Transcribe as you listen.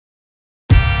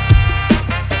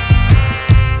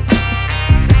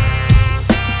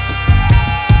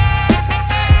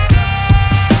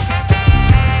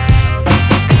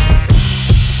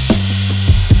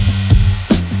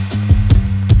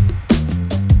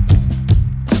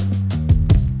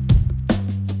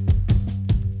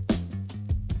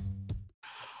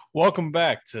Welcome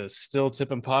back to Still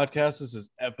Tipping Podcast. This is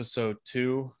episode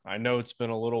 2. I know it's been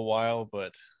a little while,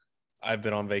 but I've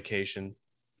been on vacation.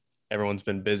 Everyone's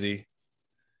been busy.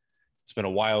 It's been a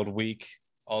wild week.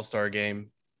 All-Star game,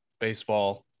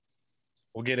 baseball.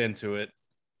 We'll get into it.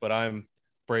 But I'm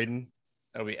Braden.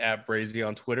 That'll be at Brazy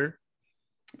on Twitter.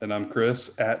 And I'm Chris,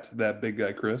 at that big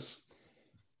guy Chris.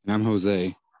 And I'm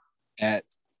Jose, at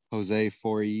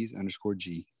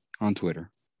Jose4Es_G on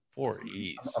Twitter. 4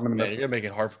 E's. Man, you're going to make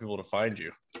it hard for people to find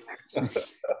you.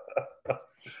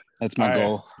 That's my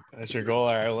goal. That's your goal.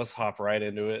 All right, let's hop right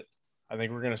into it. I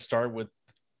think we're going to start with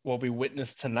what we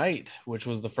witnessed tonight, which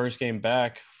was the first game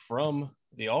back from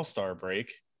the All-Star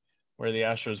break, where the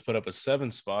Astros put up a 7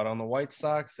 spot on the White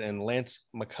Sox, and Lance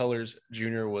McCullers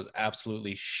Jr. was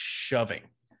absolutely shoving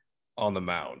on the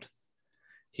mound.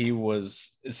 He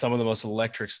was some of the most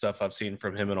electric stuff I've seen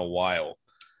from him in a while.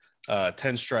 10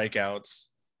 strikeouts,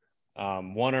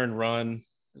 1 earned run.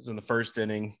 It was in the first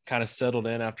inning, kind of settled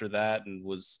in after that and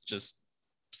was just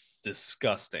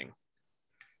disgusting.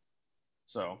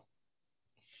 So,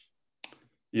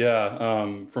 yeah,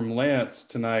 from Lance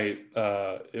tonight,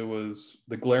 it was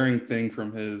the glaring thing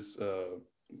from his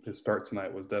start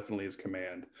tonight was definitely his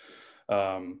command.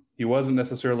 He wasn't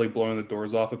necessarily blowing the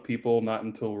doors off of people, not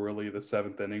until really the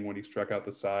 7th inning when he struck out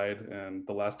the side and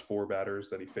the last 4 batters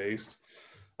that he faced.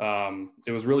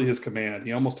 It was really his command.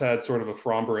 He almost had sort of a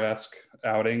Framber-esque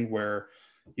outing where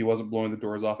he wasn't blowing the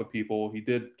doors off of people. He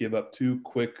did give up 2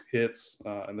 quick hits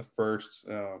in the first,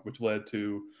 which led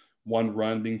to 1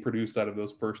 run being produced out of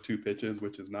those first 2 pitches,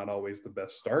 which is not always the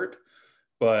best start.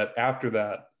 But after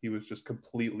that, he was just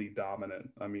completely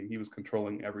dominant. I mean, he was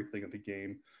controlling everything of the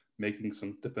game, making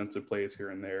some defensive plays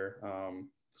here and there.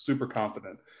 Super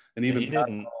confident. And even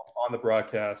on the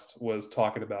broadcast was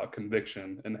talking about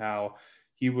conviction and how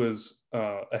he was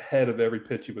ahead of every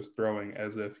pitch he was throwing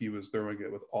as if he was throwing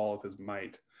it with all of his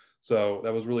might. So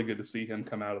that was really good to see him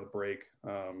come out of the break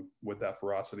with that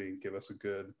ferocity and give us a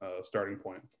good starting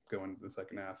point going into the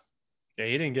second half. Yeah,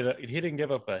 he didn't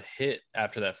give up a hit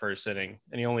after that first inning,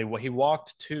 and he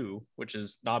walked 2, which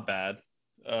is not bad.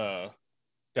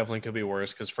 Definitely could be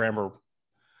worse because Framber,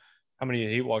 how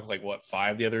many he walked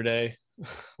 5 the other day?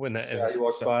 He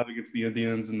walked 5 against the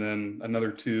Indians and then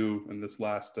another 2 in this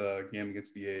last game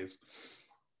against the A's.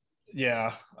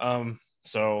 Yeah.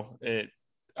 So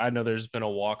I know there's been a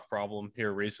walk problem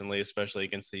here recently, especially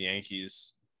against the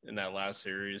Yankees in that last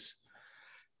series.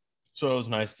 So it was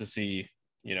nice to see,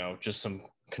 just some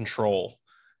control.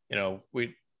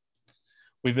 We've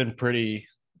been pretty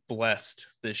blessed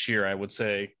this year, I would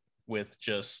say, with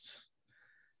just,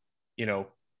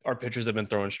 our pitchers have been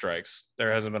throwing strikes.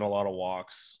 There hasn't been a lot of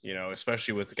walks,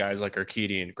 especially with guys like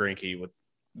Urquidy and Greinke, with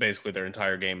basically their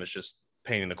entire game is just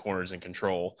painting the corners and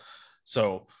control.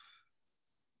 So,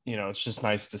 it's just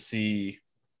nice to see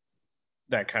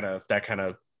that kind of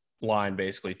line,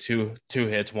 basically 2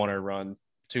 hits, 1 earned run,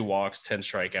 2 walks, 10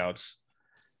 strikeouts.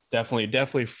 Definitely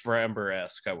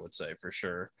Framber-esque, I would say, for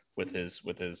sure, with his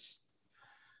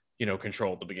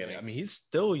control at the beginning. I mean, he's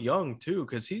still young too,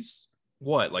 because he's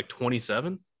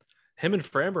 27? Him and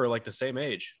Framber are the same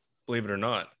age, believe it or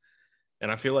not.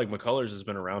 And I feel like McCullers has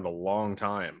been around a long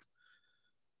time,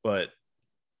 but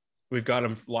we've got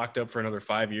him locked up for another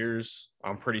 5 years.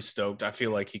 I'm pretty stoked. I feel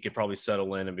like he could probably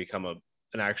settle in and become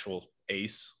an actual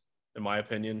ace, in my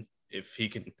opinion, if he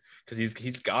can, because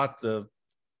he's got the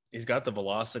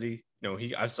velocity.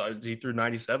 I saw he threw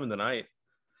 97 tonight.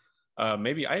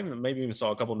 Maybe even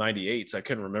saw a couple 98s. I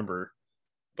couldn't remember,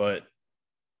 but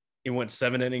he went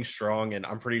 7 innings strong, and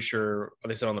I'm pretty sure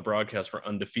they said on the broadcast we're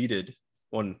undefeated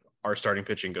when our starting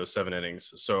pitching goes 7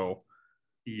 innings. So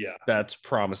yeah, that's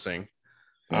promising.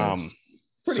 Pretty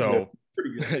good.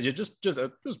 Yeah, just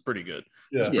pretty good.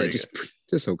 Yeah,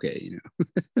 just okay,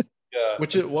 Yeah.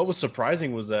 What was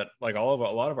surprising was that a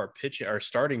lot of our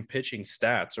starting pitching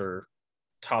stats are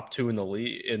top 2 in the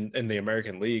league in the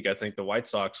American League. I think the White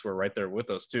Sox were right there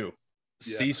with us too.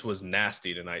 Yeah. Cease was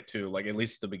nasty tonight too. At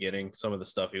least at the beginning, some of the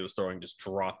stuff he was throwing just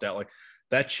dropped out.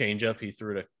 That changeup he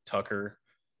threw to Tucker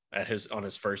on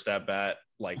his first at bat,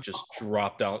 just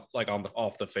dropped out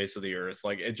off the face of the earth.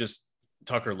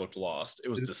 Tucker looked lost. It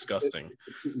was disgusting.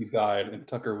 He died, and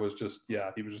Tucker was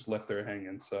he was just left there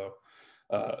hanging. So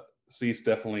Cease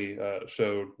definitely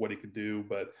showed what he could do,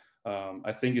 but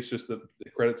I think it's just the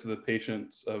credit to the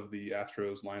patience of the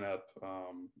Astros lineup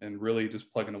and really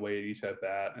just plugging away at each at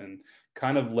bat and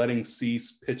kind of letting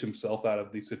Cease pitch himself out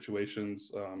of these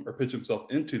situations or pitch himself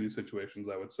into these situations,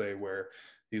 I would say, where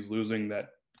he's losing that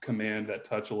command, that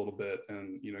touch a little bit,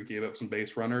 and gave up some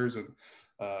base runners, and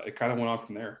it kind of went on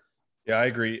from there. Yeah, I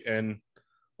agree. And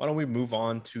why don't we move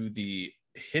on to the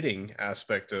hitting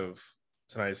aspect of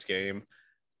tonight's game,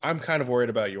 I'm kind of worried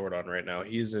about Jordan right now.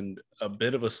 He's in a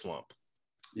bit of a slump.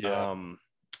 Yeah.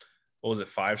 What was it,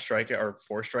 4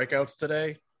 strikeouts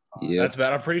today? Yeah. That's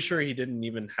bad. I'm pretty sure he didn't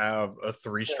even have a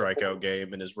 3 strikeout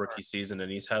game in his rookie season,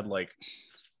 and he's had like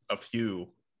a few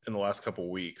in the last couple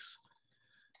of weeks.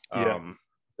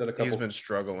 He's been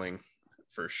struggling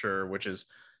for sure, which is,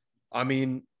 I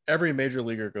mean, every major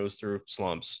leaguer goes through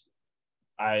slumps.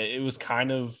 It was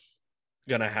kind of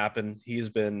going to happen. He's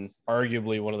been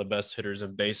arguably one of the best hitters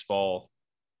in baseball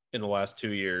in the last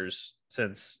 2 years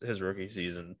since his rookie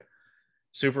season.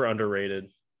 Super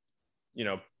underrated. You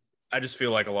know, I just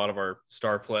feel like a lot of our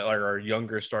our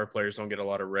younger star players don't get a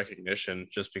lot of recognition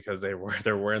just because they're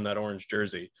wearing that orange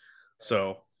jersey.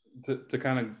 So to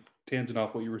kind of tangent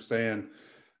off what you were saying,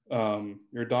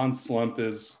 your Don slump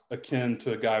is akin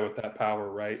to a guy with that power,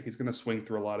 right? He's going to swing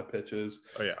through a lot of pitches.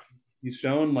 Oh yeah. He's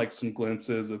shown like some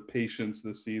glimpses of patience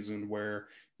this season where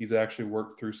he's actually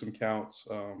worked through some counts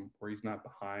where he's not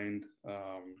behind.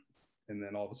 And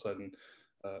then all of a sudden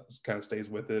kind of stays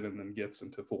with it and then gets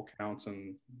into full counts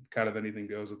and kind of anything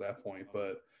goes at that point.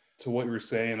 But to what you were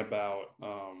saying about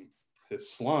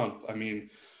his slump, I mean,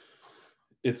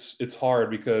 it's hard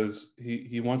because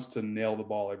he wants to nail the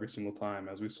ball every single time.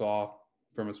 As we saw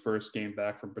from his first game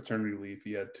back from paternity leave,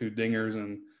 he had 2 dingers,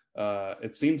 and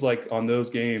it seems like on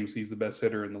those games he's the best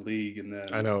hitter in the league. And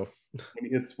then I know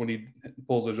when he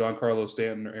pulls a Giancarlo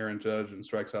Stanton or Aaron Judge and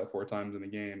strikes out 4 times in a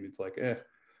game, it's like,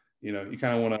 you know, you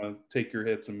kind of want to take your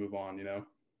hits and move on, you know?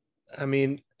 I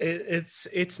mean,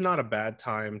 it's not a bad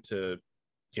time to,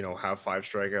 you know, have 5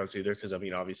 strikeouts either. Cause I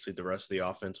mean, obviously the rest of the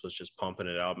offense was just pumping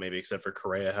it out, maybe except for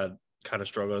Correa had kind of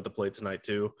struggled at the plate tonight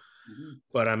too. Mm-hmm.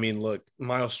 But I mean, look,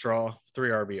 Miles Straw, 3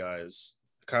 RBIs.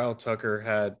 Kyle Tucker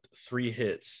had 3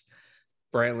 hits.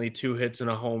 Brantley, 2 hits and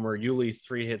a homer. Yuli,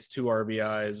 3 hits, 2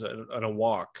 RBIs and a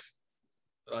walk.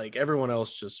 Like everyone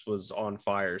else just was on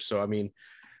fire. So, I mean,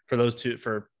 for those two,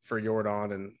 for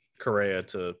Jordan and Correa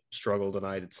to struggle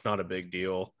tonight, it's not a big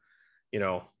deal. You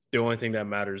know, the only thing that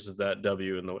matters is that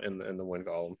W in the win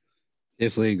column.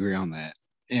 Definitely agree on that.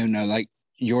 And like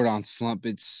Jordan slump,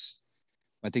 I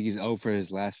think he's 0 for his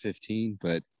last 15,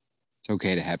 but it's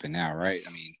okay to happen now, right?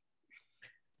 I mean,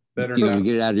 better get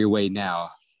it out of your way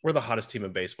now. We're the hottest team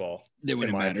in baseball,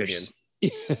 in my opinion.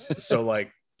 So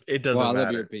like, it doesn't matter. I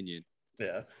love your opinion.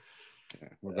 Yeah,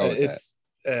 we'll go with that.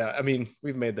 Yeah, I mean,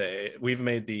 we've made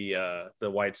the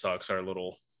White Sox our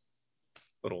little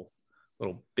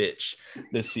bitch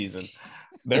this season.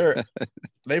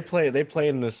 They play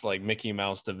in this like Mickey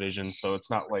Mouse division, so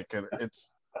it's not like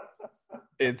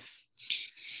it's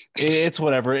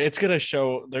whatever. It's gonna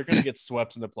show they're gonna get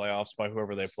swept in the playoffs by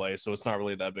whoever they play, so it's not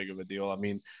really that big of a deal. I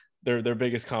mean, their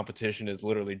biggest competition is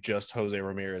literally just Jose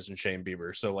Ramirez and Shane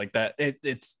Bieber, so like that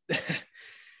it's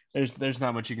there's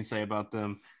not much you can say about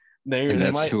them.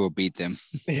 That's who will beat them.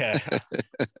 Yeah,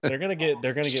 they're gonna get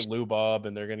Lou Bob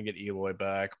and they're gonna get Eloy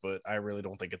back, but I really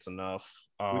don't think it's enough.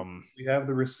 We have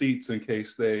the receipts in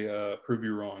case they prove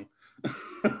you wrong.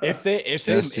 if they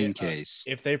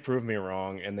prove me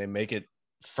wrong and they make it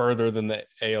further than the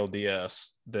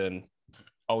ALDS, then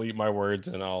I'll eat my words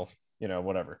and I'll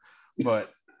whatever.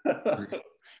 But are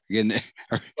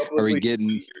we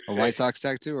getting a White Sox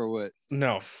tattoo or what?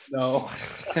 No. All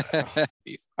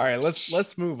right,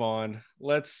 let's move on.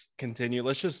 Let's continue.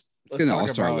 Let's get into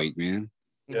All-Star Week, man.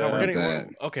 Yeah,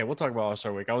 we'll talk about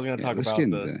All-Star Week. I was going to talk about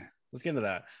let's get into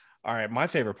that. All right, my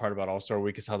favorite part about All-Star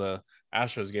Week is how the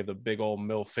Astros gave the big old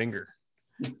middle finger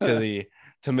to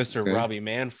Mr. Robbie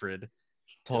Manfred,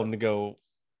 told him to go,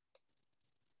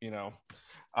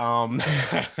 having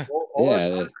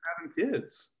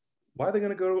kids. Why are they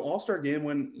going to go to an All-Star game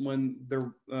when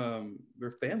their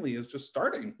family is just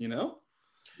starting? Yeah.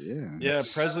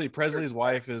 Presley's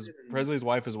wife is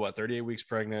what, 38 weeks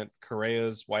pregnant.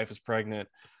 Correa's wife is pregnant.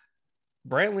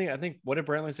 Brantley, I think, what did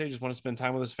Brantley say? Just want to spend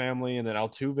time with his family. And then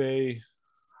Altuve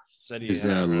said he had a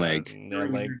sore leg.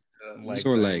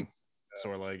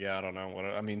 Sore leg. Yeah, I don't know.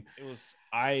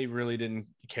 I really didn't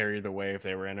care either way if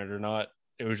they were in it or not.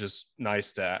 It was just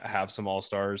nice to have some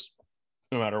All-Stars,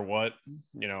 no matter what,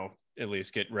 at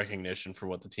least get recognition for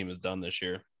what the team has done this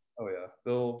year. Oh yeah,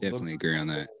 they'll definitely agree on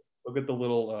that. They'll get the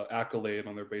little accolade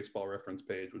on their baseball reference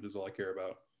page, which is all I care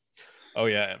about. Oh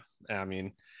yeah, I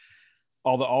mean,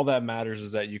 all that matters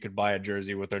is that you could buy a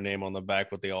jersey with their name on the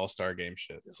back with the All-Star game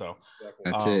shit. So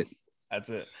that's it.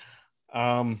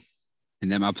 And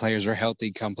then my players are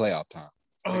healthy come playoff time.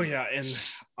 Oh yeah, and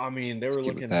I mean they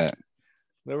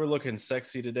were looking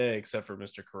sexy today, except for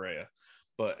Mr. Correa.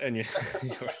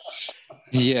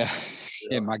 Yeah,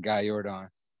 my guy Jordan.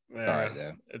 Yeah,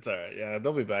 it's all right. Yeah,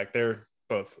 they'll be back. They're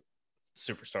both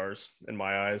superstars in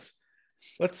my eyes.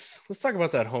 Let's talk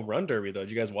about that home run derby though.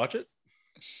 Did you guys watch it?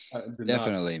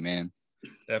 Definitely, man.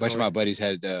 A bunch of my buddies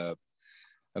had a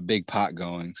big pot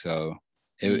going, so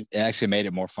it actually made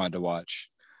it more fun to watch.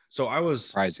 So I was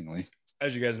surprisingly,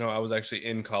 as you guys know, I was actually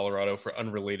in Colorado for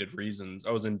unrelated reasons.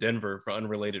 I was in Denver for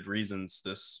unrelated reasons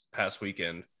this past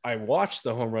weekend. I watched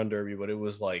the home run derby, but it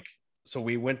was like, so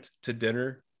we went to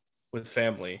dinner with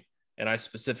family, and I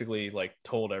specifically like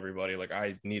told everybody like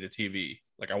I need a TV.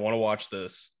 Like I want to watch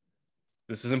this.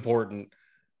 This is important.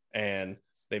 And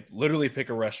they literally pick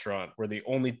a restaurant where the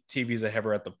only TVs they have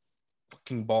are at the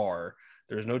fucking bar.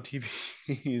 There's no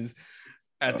TVs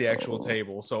at the actual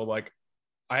table. So like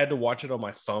I had to watch it on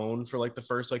my phone for like the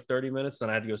first like 30 minutes. Then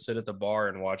I had to go sit at the bar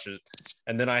and watch it.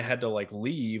 And then I had to like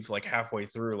leave like halfway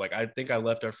through. Like I think I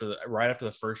left right after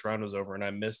the first round was over, and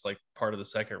I missed like part of the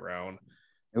second round.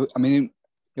 It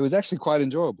was actually quite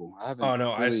enjoyable. I haven't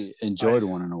really enjoyed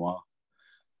one in a while.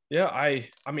 Yeah, I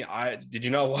mean, did you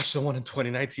not watch the one in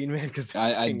 2019, man? Because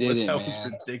I didn't. That was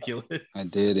ridiculous. I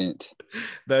didn't.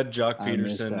 That Jock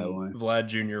Peterson Vlad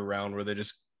Jr. round where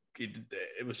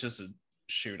it was just a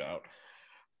shootout.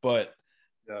 But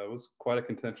yeah, it was quite a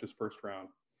contentious first round.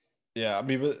 Yeah, I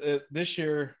mean, but this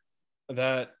year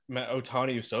that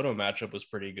Ohtani Soto matchup was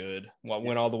pretty good.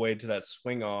 Went all the way to that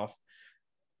swing off.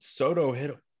 Soto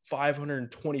hit a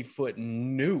 520-foot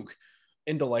nuke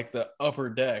into like the upper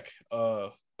deck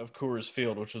of Coors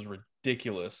Field, which was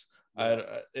ridiculous.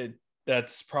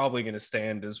 That's probably going to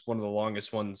stand as one of the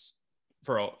longest ones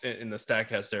in the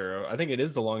Statcast era. I think it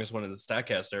is the longest one in the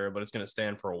Statcast era, but it's going to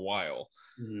stand for a while.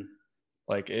 Mm-hmm.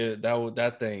 Like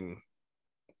that thing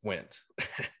went.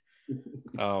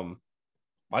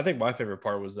 I think my favorite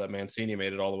part was that Mancini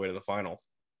made it all the way to the final.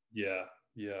 Yeah,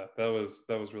 that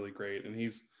was really great, and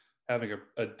he's having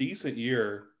a decent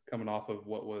year coming off of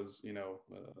what was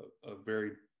a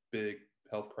very big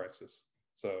health crisis.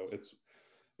 So it's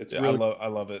really, I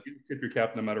love it. You tip your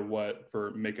cap no matter what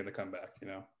for making the comeback.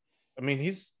 I mean,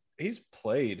 he's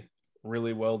played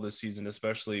really well this season,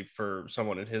 especially for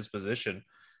someone in his position.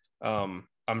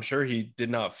 I'm sure he did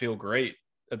not feel great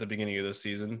at the beginning of this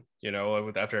season,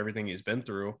 after everything he's been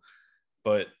through.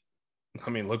 But I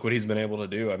mean, look what he's been able to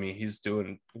do. I mean, he's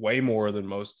doing way more than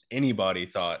most anybody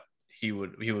thought he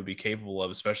would be capable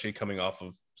of, especially coming off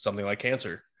of something like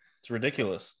cancer. It's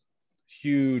ridiculous.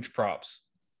 Huge props.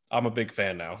 I'm a big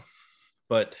fan now.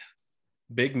 But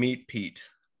Big Meat Pete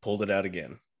pulled it out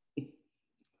again.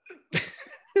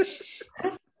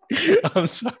 I'm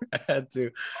sorry, I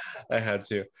had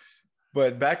to.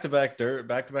 But back-to-back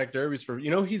derbies for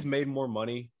he's made more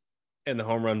money in the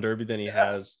home run derby than he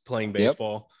has playing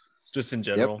baseball, just in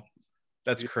general. Yep.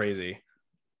 That's crazy.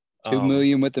 2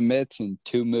 million with the Mets and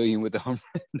 2 million with the home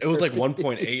run derby. It was like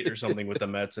 1.8 or something with the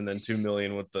Mets and then 2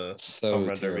 million with the home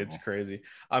run derby. It's crazy.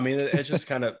 I mean, it's just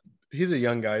kind of he's a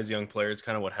young guy, he's a young player. It's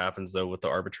kind of what happens though with the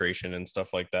arbitration and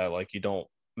stuff like that. Like you don't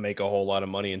make a whole lot of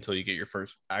money until you get your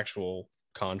first actual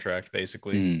contract,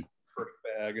 basically. First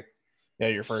bag. Yeah,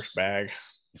 your first bag.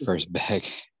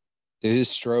 Dude, his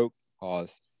stroke,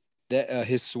 pause. That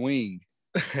his swing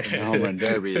in the home run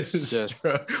derby is just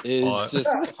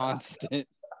constant.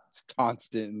 It's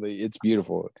constantly. It's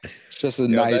beautiful. It's just a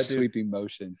nice sweeping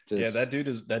motion. That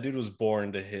dude was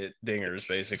born to hit dingers,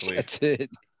 basically. That's it.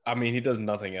 I mean, he does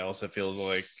nothing else. It feels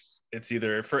like it's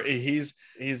either he's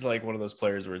like one of those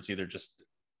players where it's either just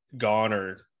gone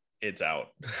or it's out.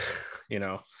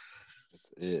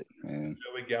 That's it, man.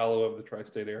 Joey Gallo of the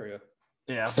tri-state area.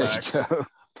 Yeah, facts.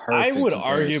 I would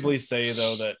arguably say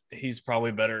though that he's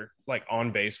probably better like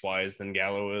on base wise than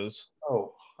Gallo is.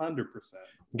 Oh, 100%.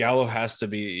 Gallo has to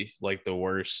be like the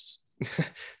worst,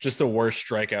 just the worst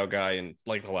strikeout guy in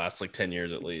like the last like 10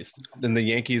 years at least. Then the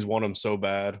Yankees want him so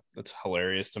bad. That's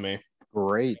hilarious to me.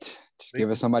 Great. Just give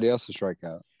us somebody else to strike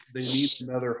out. They need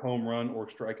another home run or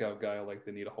strikeout guy like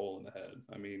they need a hole in the head.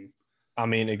 I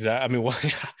mean, exactly. I mean,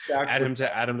 add him to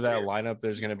that lineup.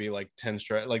 There's going to be like 10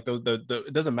 strike. Like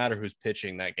it doesn't matter who's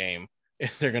pitching that game.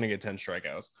 They're going to get 10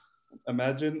 strikeouts.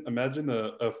 Imagine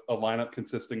a lineup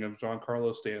consisting of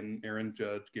Giancarlo Stanton, Aaron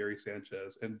Judge, Gary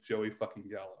Sanchez, and Joey fucking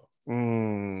Gallo.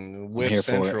 Whiff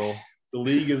Central. The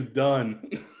league is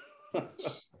done.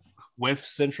 Whiff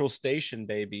Central Station,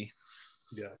 baby.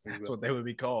 Yeah, that's what they would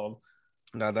be called.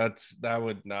 No, that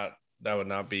would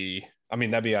not be. I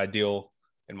mean, that'd be ideal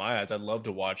in my eyes. I'd love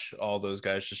to watch all those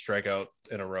guys just strike out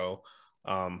in a row.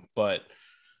 But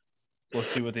let's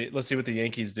see what the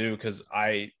Yankees do, because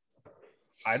I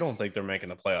don't think they're making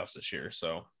the playoffs this year.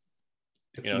 So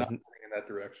it's not moving in that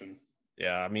direction.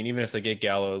 Yeah, I mean, even if they get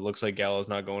Gallo, it looks like Gallo's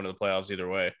not going to the playoffs either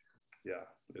way. Yeah,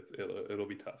 it'll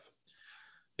be tough.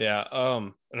 Yeah.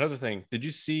 Another thing, did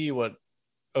you see what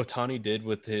Ohtani did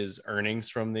with his earnings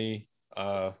from the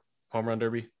home run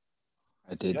derby?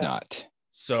 I did not.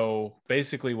 So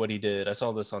basically, what he did, I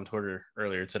saw this on Twitter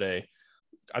earlier today.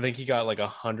 I think he got like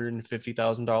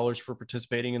 $150,000 for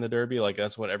participating in the derby. Like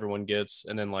that's what everyone gets,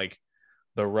 and then like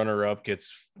the runner-up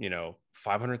gets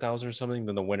 500,000 or something.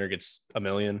 Then the winner gets $1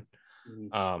 million.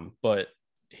 But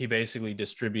he basically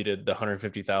distributed the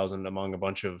 150,000 among a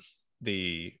bunch of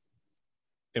the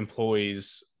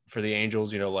employees for the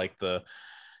Angels. Like the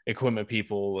equipment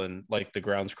people and like the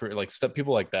grounds crew, like stuff,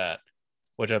 people like that,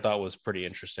 which I thought was pretty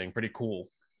interesting, pretty cool.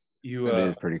 That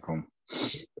is pretty cool.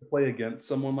 Play against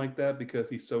someone like that because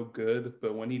he's so good,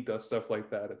 but when he does stuff like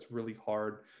that, it's really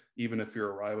hard, even if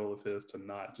you're a rival of his, to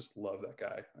not just love that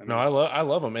guy. I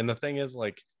love him, and the thing is,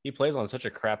 like, he plays on such a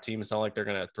crap team. It's not like they're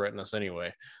gonna threaten us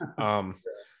anyway.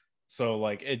 So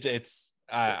like it's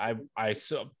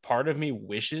so part of me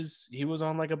wishes he was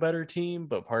on like a better team,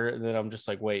 but part of that I'm just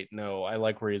like, wait, no, I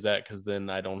like where he's at because then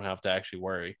I don't have to actually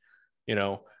worry.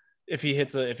 If he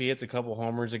hits a couple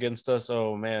homers against us,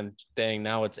 oh man, dang,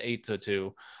 now it's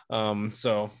 8-2.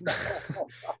 So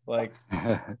like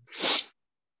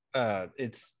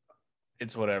it's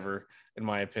whatever in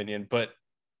my opinion. But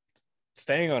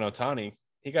staying on Ohtani,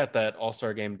 he got that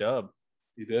All-Star game dub.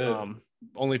 He did.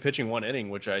 Only pitching one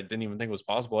inning, which I didn't even think was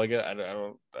possible. I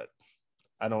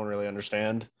don't really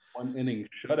understand. 1 inning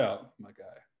shutout, my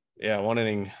guy. Yeah, 1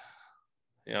 inning.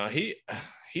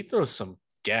 He throws some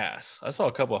gas. I saw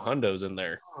a couple of hundos in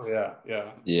there. Oh yeah.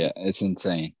 Yeah, it's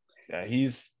insane. Yeah,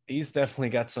 he's definitely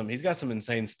got some. He's got some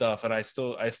insane stuff, and I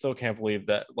still can't believe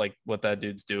that like what that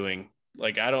dude's doing.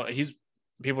 Like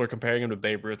people are comparing him to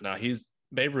Babe Ruth now.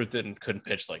 Babe Ruth couldn't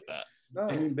pitch like that. No,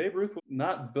 I mean Babe Ruth was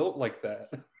not built like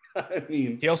that. I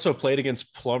mean, he also played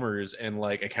against plumbers and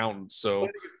like accountants. So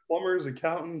plumbers,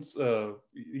 accountants,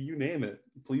 you name it,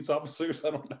 police officers. I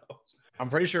don't know. I'm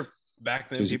pretty sure back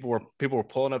then people were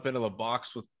pulling up into the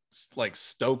box with like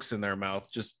Stokes in their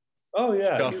mouth, just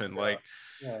scuffing. Like,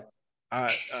 yeah. I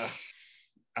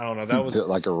don't know. That was built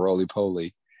like a roly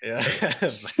poly. Yeah.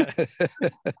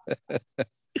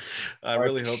 I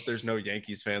really hope there's no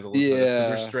Yankees fans listening to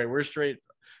this. We're straight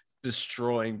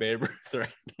destroying Babe Ruth right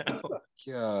now.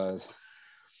 God.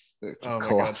 Oh my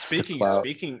God. Speaking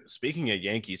of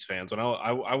Yankees fans, when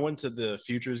I went to the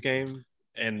Futures game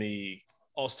and the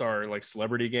All-Star like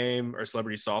celebrity game or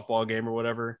celebrity softball game or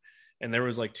whatever, and there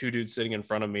was like two dudes sitting in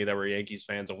front of me that were Yankees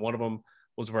fans, and one of them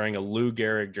was wearing a Lou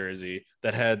Gehrig jersey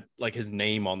that had like his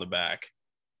name on the back,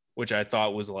 which I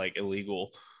thought was like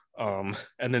illegal. And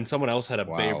then someone else had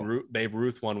a Babe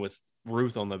Ruth one with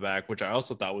Ruth on the back, which I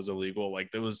also thought was illegal. Like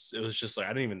it was just like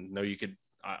I didn't even know you could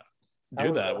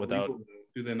do that without. Illegal?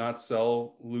 Do they not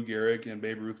sell Lou Gehrig and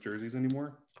Babe Ruth jerseys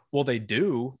anymore? Well, they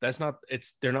do.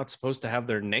 They're not supposed to have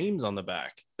their names on the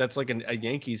back. That's like a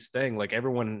Yankees thing. Like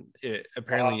everyone,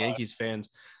 apparently Yankees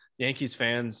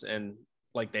fans, and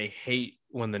like they hate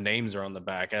when the names are on the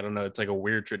back. I don't know. It's like a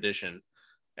weird tradition,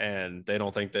 and they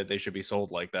don't think that they should be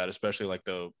sold like that, especially like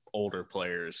the older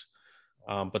players.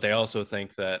 But they also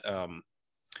think that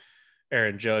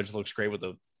Aaron Judge looks great with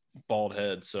a bald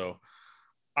head. So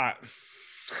add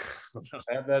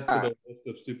that to the list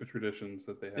of stupid traditions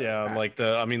that they have. Yeah, like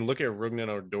look at Rougned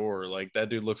Odor. Like that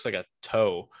dude looks like a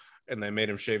toe, and they made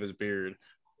him shave his beard.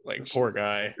 Like poor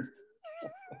guy.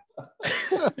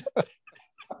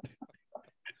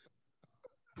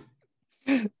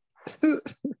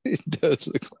 It does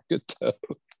look like a toe.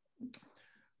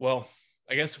 Well,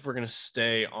 I guess if we're gonna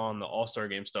stay on the All-Star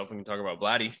game stuff, we can talk about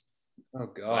Vladdy. Oh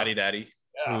God, Vladdy Daddy,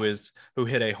 who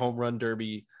hit a home run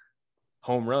derby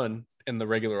home run in the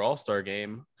regular All-Star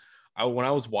game. When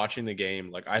I was watching the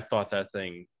game, like I thought that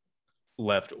thing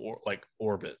left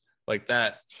orbit. Like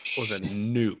that was a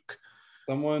nuke.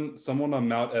 Someone on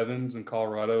Mount Evans in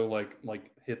Colorado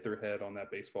like hit their head on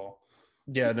that baseball.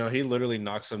 Yeah, no, he literally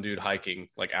knocked some dude hiking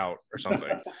like out or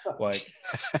something. Like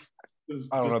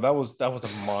I don't know, that was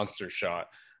a monster shot.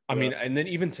 I mean, and then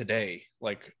even today,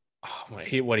 like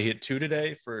he hit 2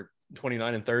 today for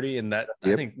 29 and 30, and that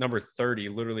I think number 30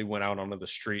 literally went out onto the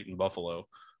street in Buffalo.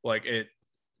 Like it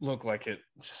looked like it.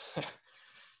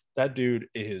 That dude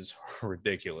is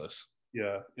ridiculous.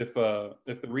 Yeah, if the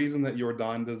reason that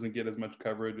Jordan doesn't get as much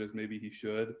coverage as maybe he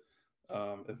should,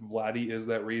 if Vladdy is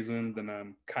that reason, then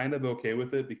I'm kind of okay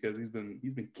with it because he's been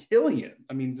killing it.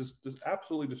 I mean, just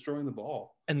absolutely destroying the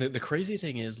ball. And the crazy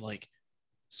thing is, like,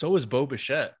 so is Bo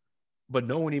Bichette, but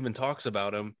no one even talks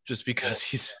about him just because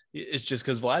it's just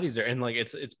because Vladdy's there, and like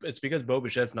it's because Bo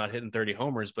Bichette's not hitting 30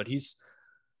 homers, but he's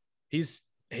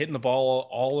hitting the ball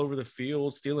all over the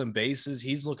field, stealing bases.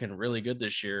 He's looking really good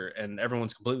this year, and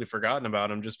everyone's completely forgotten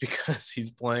about him just because he's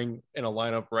playing in a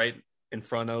lineup right in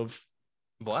front of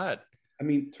Vlad. I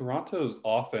mean, Toronto's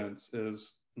offense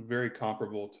is very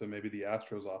comparable to maybe the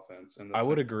Astros offense. And I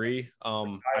would agree.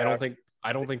 I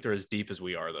don't think they're as deep as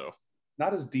we are, though.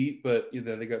 Not as deep, but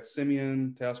they got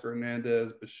Simeon, Tasker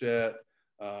Hernandez, Bichette,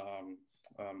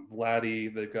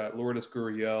 Vladdy. They've got Lourdes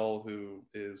Gurriel, who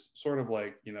is sort of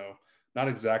like, not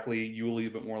exactly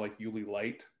Yuli, but more like Yuli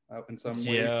light in some ways.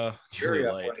 Yeah, very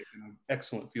athletic and an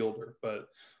excellent fielder, but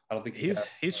I don't think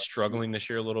he's struggling this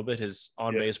year a little bit. His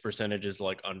on-base percentage is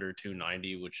like under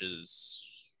 290, which is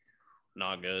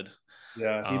not good.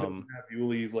 Yeah, he doesn't have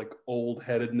Yuli's like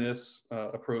old-headedness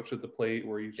approach at the plate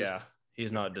where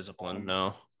he's not disciplined.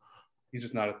 No, he's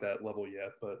just not at that level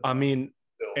yet. But I mean,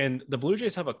 and the Blue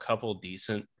Jays have a couple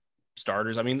decent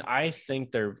starters. I mean, I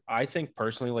think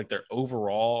personally, like, they're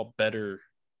overall better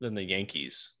than the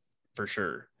Yankees for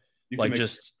sure. You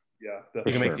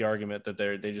can make the argument that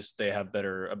they have a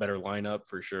better lineup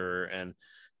for sure, and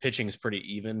pitching is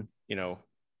pretty even.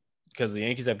 Because the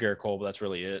Yankees have Garrett Cole, but that's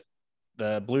really it.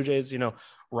 The Blue Jays,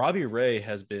 Robbie Ray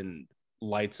has been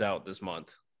lights out this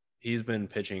month. He's been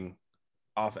pitching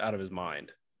out of his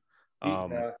mind.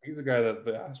 He's a guy that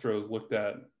the Astros looked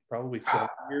at probably 7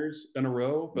 years in a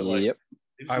row, but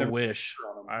I wish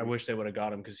they would have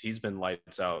got him because he's been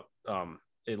lights out.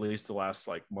 At least the last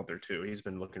month or two, he's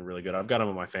been looking really good. I've got him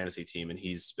on my fantasy team, and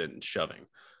he's been shoving.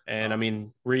 And I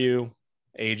mean, Ryu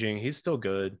aging, he's still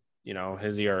good.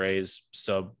 His ERA is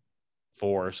sub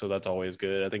 4, so that's always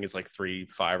good. I think it's like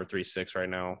 3.5 or 3.6 right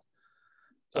now.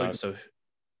 So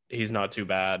he's not too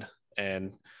bad.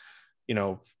 And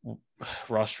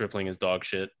Ross Stripling is dog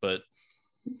shit, but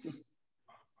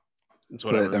it's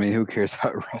whatever. But I mean, who cares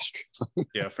about Ross Stripling?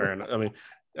 Yeah, fair enough. I mean,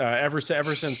 ever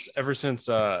since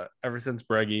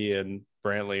Breggy and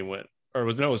Brantley went, or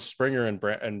it was Springer and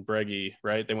Breggy,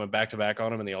 right? They went back to back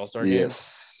on him in the All-Star game.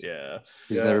 Yes. Yeah.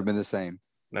 He's never been the same.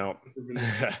 No.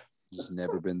 He's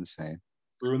never been the same.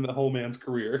 Ruined the whole man's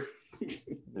career.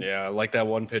 Yeah, like that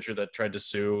one pitcher that tried to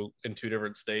sue in 2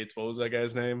 different states. What was that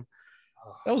guy's name?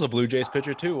 That was a Blue Jays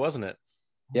pitcher too, wasn't it?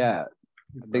 Yeah.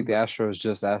 I think the Astros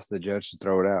just asked the judge to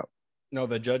throw it out. No,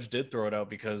 the judge did throw it out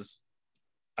because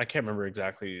I can't remember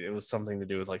exactly. It was something to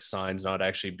do with like signs not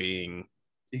actually being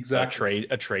a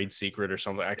trade secret or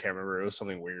something. I can't remember. It was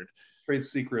something weird. Trade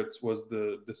secrets was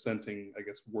the dissenting, I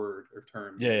guess, word or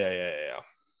term. Yeah.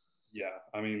 Yeah,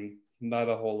 I mean, not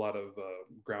a whole lot of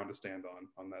ground to stand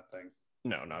on that thing.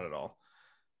 No, not at all.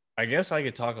 I guess I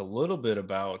could talk a little bit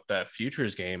about that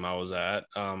Futures game I was at.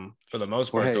 For the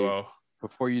most part, though.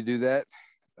 Before you do that,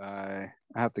 I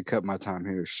have to cut my time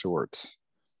here short.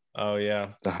 Oh, yeah.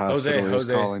 The hospital is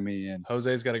calling me in.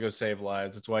 Jose's got to go save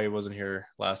lives. That's why he wasn't here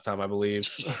last time, I believe.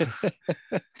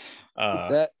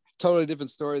 That totally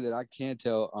different story that I can't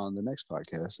tell on the next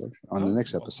podcast, the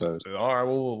next episode. All right,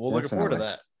 we'll look forward to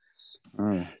that. All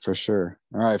right, for sure.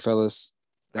 All right, fellas.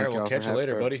 All right, we'll catch you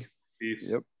later, buddy. Peace.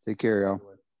 Yep. Take care, y'all.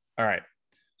 All right.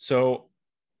 So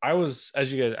I was,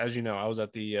 as you know, I was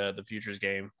at the Futures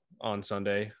game on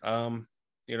Sunday. I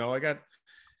got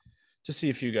to see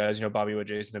a few guys, Bobby Witt,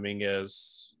 Jason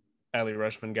Dominguez, Adley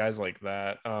Rutschman, guys like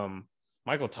that.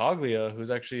 Michael Toglia, who's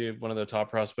actually one of the top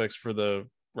prospects for the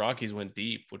Rockies, went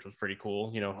deep, which was pretty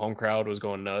cool. Home crowd was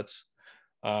going nuts.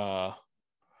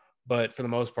 But for the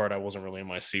most part, I wasn't really in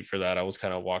my seat for that. I was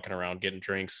kind of walking around, getting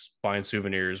drinks, buying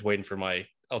souvenirs, waiting for my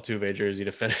Altuve jersey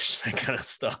to finish, that kind of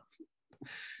stuff.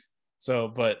 So,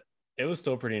 but it was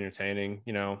still pretty entertaining.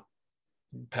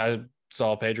 I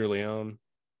saw Pedro Leon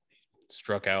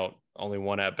struck out only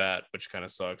one at bat, which kind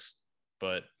of sucks.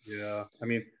 But yeah, I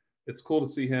mean, it's cool to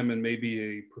see him in maybe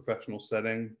a professional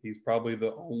setting. He's probably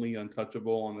the only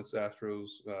untouchable on this Astros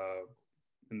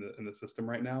in the system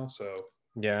right now. So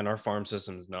yeah, and our farm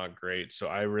system is not great. So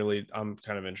I'm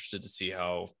kind of interested to see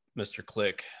how Mr.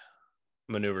 Click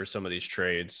maneuvers some of these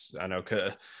trades. I know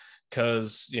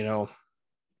because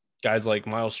guys like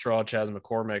Miles Straw, Chas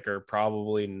McCormick are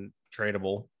probably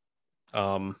tradable.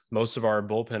 Most of our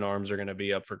bullpen arms are going to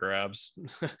be up for grabs,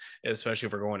 especially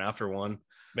if we're going after one.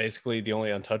 Basically, the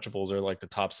only untouchables are like the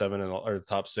top 7 or the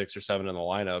top 6 or 7 in the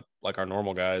lineup, like our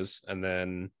normal guys, and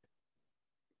then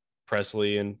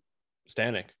Presley and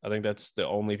Stanek. I think that's the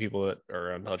only people that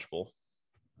are untouchable.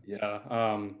 Yeah,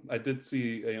 I did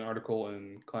see an article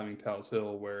in Climbing Taos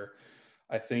Hill where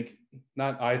but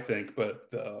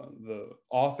the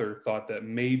author thought that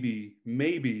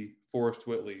maybe Forrest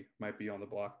Whitley might be on the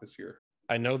block this year.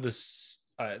 I know this.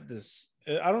 I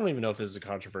don't even know if this is a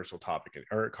controversial topic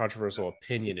or a controversial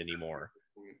opinion anymore.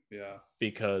 Yeah,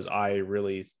 because I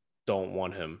really don't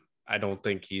want him. I don't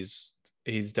think he's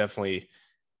definitely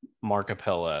Mark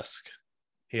Appel-esque.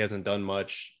 He hasn't done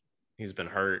much. He's been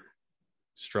hurt,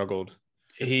 struggled.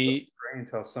 It's so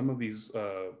strange how some of these,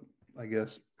 I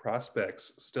guess,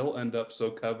 prospects still end up so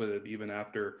coveted even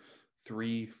after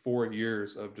 3-4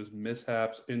 years of just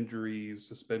mishaps, injuries,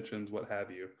 suspensions, what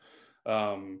have you,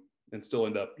 and still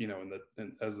end up,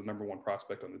 as the number one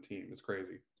prospect on the team. It's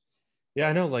crazy. Yeah,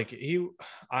 I know. Like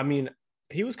I mean,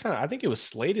 he was I think he was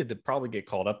slated to probably get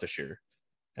called up this year,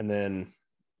 and then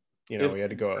he had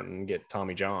to go out and get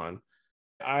Tommy John.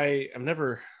 I have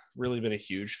never really been a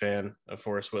huge fan of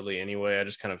Forrest Whitley anyway. I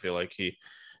just kind of feel like he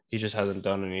just hasn't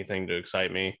done anything to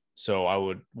excite me. So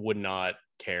I would not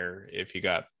care if he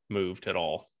got moved at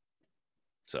all.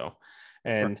 So,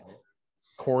 and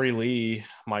Corey Lee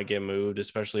might get moved,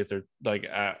 especially if they're like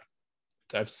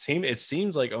it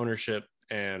seems like ownership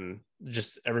and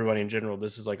just everybody in general,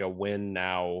 this is like a win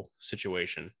now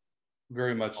situation.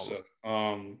 Very much so.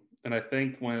 And I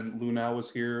think when Luhnow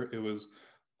was here, it was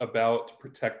about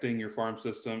protecting your farm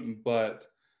system, but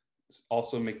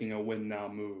also making a win now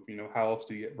move. How else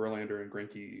do you get Verlander and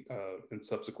Greinke in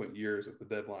subsequent years at the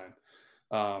deadline?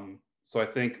 So I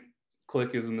think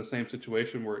Click is in the same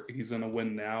situation where he's in a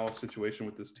win now situation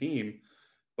with this team,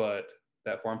 but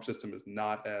that farm system is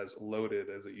not as loaded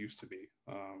as it used to be.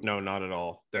 No, not at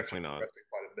all. Definitely not.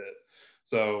 Quite a bit.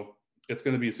 So it's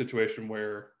going to be a situation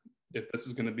where if this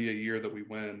is going to be a year that we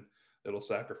win, it'll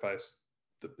sacrifice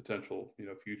the potential,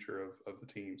 future of the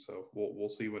team. So we'll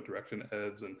see what direction it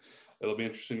heads, and it'll be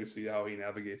interesting to see how he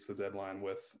navigates the deadline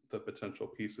with the potential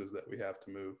pieces that we have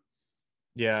to move.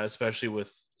 Yeah, especially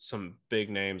with some big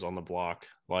names on the block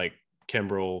like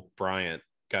Kimbrel, Bryant,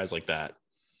 guys like that.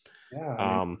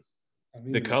 Yeah.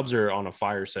 The Cubs are on a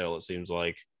fire sale, it seems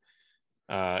like.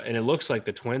 And it looks like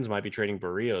the Twins might be trading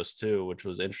Barrios too, which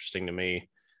was interesting to me.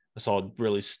 I saw a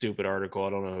really stupid article. I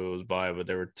don't know who it was by, but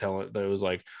they were telling that it was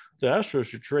like the Astros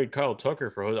should trade Kyle Tucker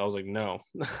for Jose. I was like, no,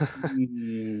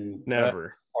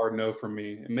 never. Hard no for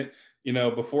me.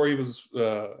 Before he was,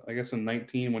 I guess in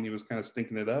 19 when he was kind of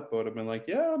stinking it up, I would have been like,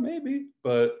 yeah, maybe.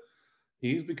 But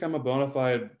he's become a bona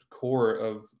fide core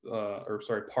of,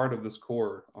 part of this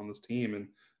core on this team. And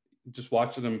just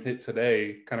watching him hit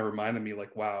today kind of reminded me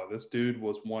like, wow, this dude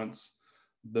was once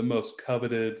the most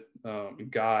coveted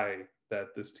guy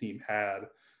that this team had.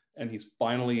 And he's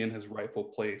finally in his rightful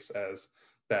place as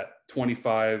that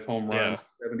 25 home run,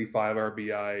 75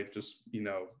 RBI, just,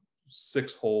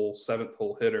 6-hole,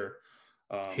 7th-hole hitter.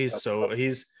 He's so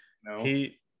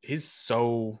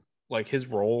like his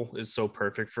role is so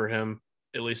perfect for him,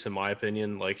 at least in my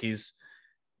opinion. Like he's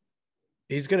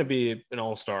going to be an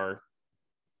all-star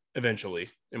eventually,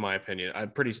 in my opinion.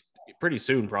 I'm pretty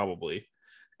soon probably.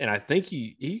 And I think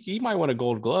he might want a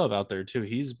Gold Glove out there too.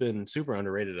 He's been super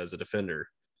underrated as a defender.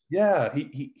 Yeah,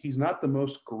 he's not the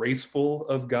most graceful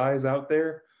of guys out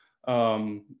there.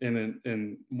 And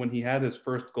when he had his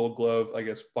first Gold Glove, I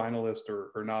guess, finalist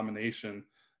or nomination,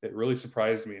 it really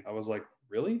surprised me. I was like,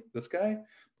 really? This guy? But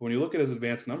when you look at his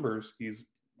advanced numbers, he's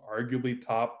arguably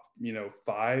top,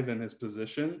 5 in his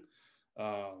position.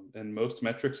 And most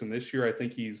metrics in this year, I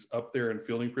think he's up there in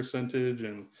fielding percentage,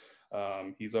 and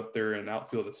he's up there in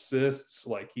outfield assists.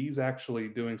 Like he's actually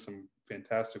doing some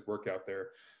fantastic work out there.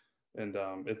 And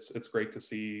it's great to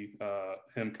see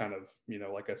him kind of,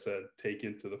 like I said, take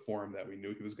into the form that we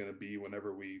knew he was going to be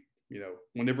whenever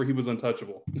he was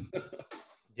untouchable.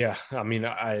 Yeah, I mean,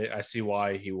 I see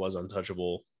why he was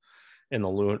untouchable in the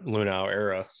Luhnow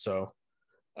era. So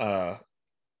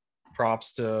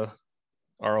props to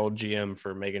our old GM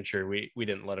for making sure we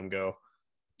didn't let him go.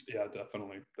 Yeah,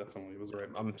 definitely. It was right.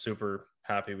 I'm super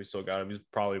happy we still got him. He's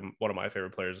probably one of my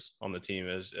favorite players on the team,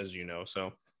 as you know.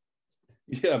 So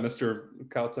yeah, Mr.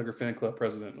 Kyle Tucker fan club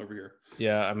president over here.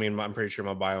 Yeah, I mean, I'm pretty sure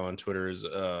my bio on Twitter is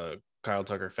Kyle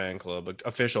Tucker fan club,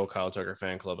 official Kyle Tucker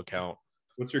fan club account.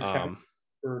 What's your count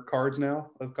for cards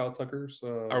now of Kyle Tucker's?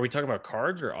 Are we talking about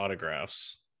cards or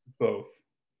autographs? Both.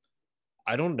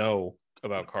 I don't know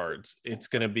about cards. It's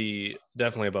going to be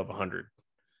definitely above 100.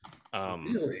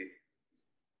 Really?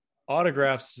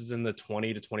 Autographs is in the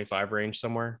 20 to 25 range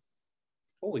somewhere.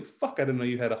 Holy fuck, I didn't know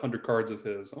you had 100 cards of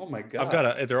his. Oh my God. I've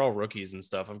got they're all rookies and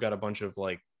stuff. I've got a bunch of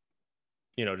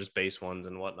just base ones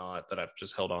and whatnot that I've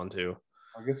just held on to.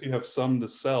 I guess you have some to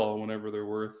sell whenever they're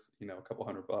worth, a couple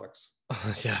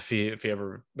 $100. Yeah, if he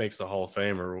ever makes the Hall of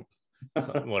Fame or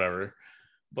whatever.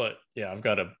 But yeah, I've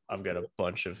got a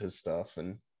bunch of his stuff,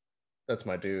 and that's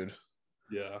my dude.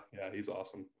 Yeah, he's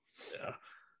awesome. Yeah.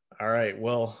 All right.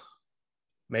 Well,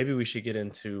 maybe we should get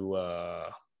into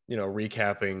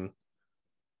recapping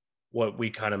what we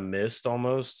kind of missed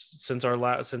almost since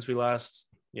we last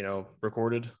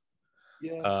recorded.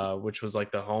 Yeah. Which was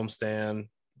like the homestand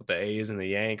with the A's and the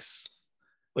Yanks.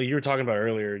 Like you were talking about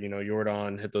earlier,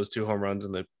 Jordan hit those 2 home runs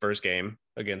in the first game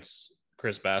against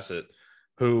Chris Bassett.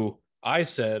 who I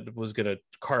said was going to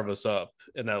carve us up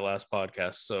in that last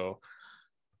podcast. So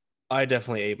I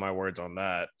definitely ate my words on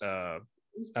that.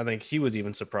 I think he was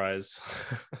even surprised.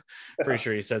 Pretty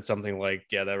sure he said something like,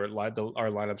 "Yeah, our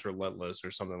lineups were relentless"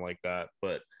 or something like that.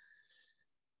 But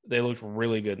they looked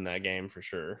really good in that game for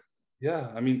sure.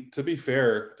 Yeah, I mean, to be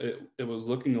fair, it was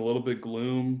looking a little bit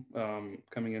gloom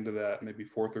coming into that maybe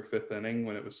fourth or fifth inning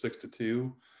when it was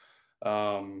 6-2.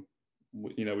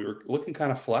 We were looking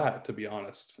kind of flat, to be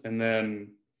honest. And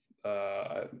then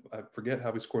I forget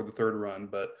how we scored the third run,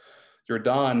 but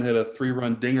Jordan hit a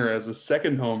 3-run dinger as the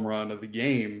second home run of the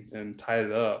game and tied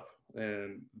it up.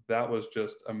 And that was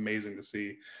just amazing to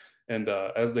see. And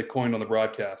as they coined on the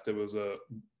broadcast, it was a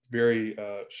very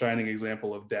shining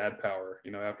example of dad power.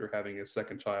 After having his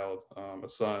second child, a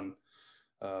son,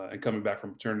 and coming back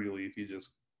from paternity leave, he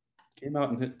just came out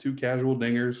and hit 2 casual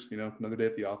dingers. Another day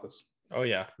at the office. Oh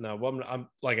yeah, no. Well, I'm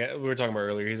like we were talking about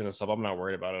earlier. He's in a sub. I'm not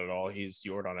worried about it at all. He's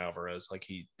Jordan Alvarez. Like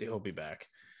he'll be back.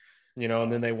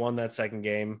 And then they won that second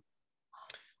game.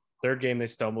 Third game they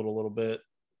stumbled a little bit.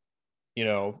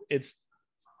 It's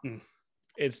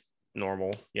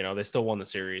normal. They still won the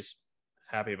series.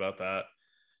 Happy about that.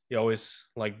 You always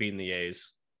like beating the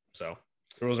A's. So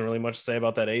there wasn't really much to say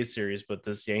about that A's series, but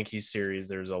this Yankees series,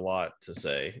 there's a lot to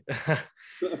say.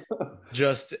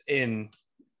 Just in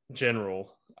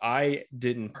general, I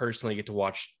didn't personally get to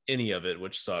watch any of it,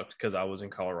 which sucked because I was in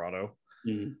Colorado.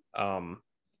 Mm-hmm.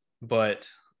 But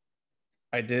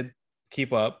I did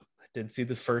keep up. I did see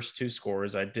the first 2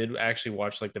 scores. I did actually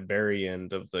watch like the very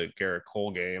end of the Garrett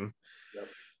Cole game. Yep.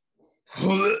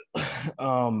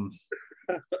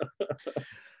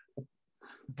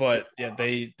 But yeah,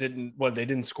 they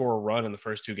didn't score a run in the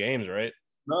first 2 games, right?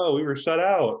 No, we were shut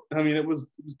out. I mean, it was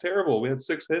terrible. We had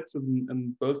 6 hits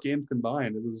in both games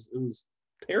combined. It was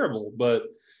terrible. But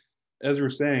as you were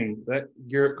saying, that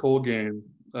Garrett Cole game,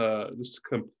 just a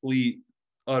complete,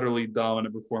 utterly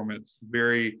dominant performance.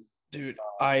 Very, dude.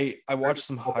 I watched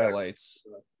some highlights.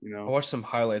 I watched some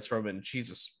highlights from it. And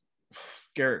Jesus,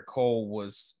 Garrett Cole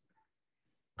was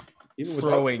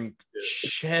throwing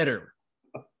cheddar.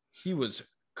 He was,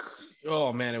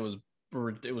 oh man, it was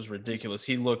ridiculous.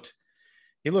 He looked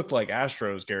like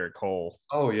Astros Garrett Cole.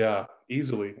 Oh yeah,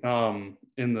 easily.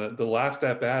 In the last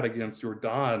at bat against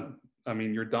Jordan, I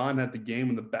mean, Jordan had the game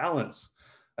in the balance.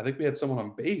 I think we had someone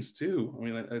on base too. I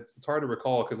mean, it's hard to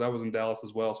recall because I was in Dallas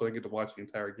as well, so I didn't get to watch the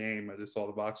entire game. I just saw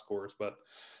the box scores, but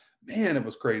man, it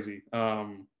was crazy.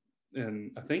 And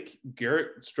I think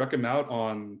Garrett struck him out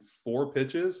on 4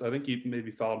 pitches. I think he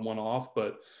maybe fouled one off,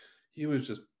 but he was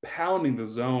just pounding the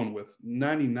zone with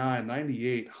 99,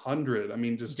 98, 100. I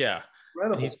mean, just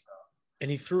incredible. And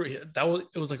he threw it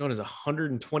was like on his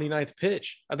 129th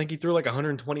pitch. I think he threw like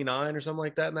 129 or something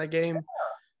like that in that game.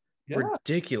 Yeah.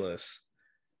 Ridiculous.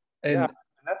 And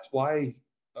that's why,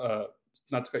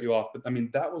 not to cut you off, but I mean,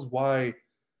 that was why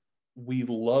we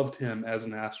loved him as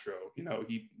an Astro.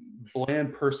 He,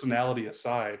 bland personality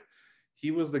aside, he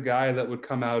was the guy that would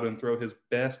come out and throw his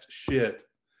best shit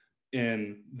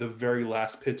in the very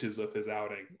last pitches of his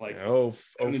outing. Like,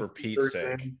 for Pete's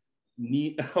sake.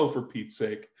 For Pete's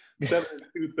sake. 7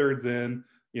 2/3 in,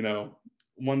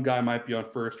 one guy might be on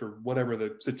first or whatever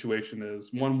the situation is,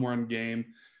 1-1 game,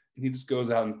 and he just goes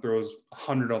out and throws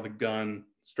 100 on the gun,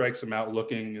 strikes him out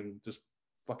looking, and just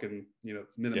fucking,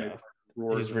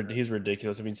 roars. He's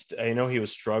ridiculous. I mean, I know he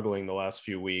was struggling the last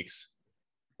few weeks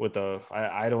with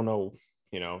I don't know,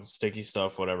 sticky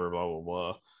stuff, whatever, blah, blah,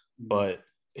 blah. Mm-hmm. But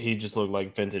he just looked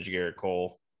like vintage Garrett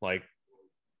Cole. Like,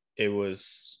 it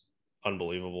was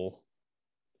unbelievable.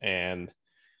 And,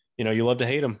 you love to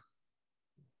hate him.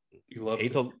 You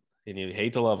hate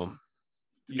to love him.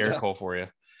 It's Garrett Cole for you.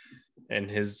 And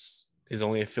he's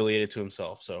only affiliated to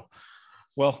himself. So,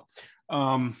 well,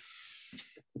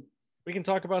 we can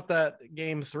talk about that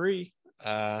game 3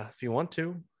 if you want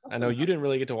to. I know you didn't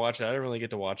really get to watch it. I didn't really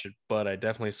get to watch it, but I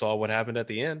definitely saw what happened at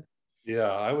the end.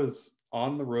 Yeah, I was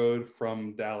on the road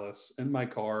from Dallas in my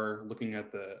car looking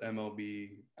at the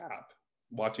MLB app,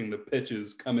 watching the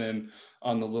pitches come in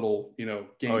on the little, game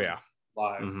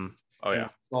live. Mm-hmm. Oh, yeah. I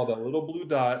saw that little blue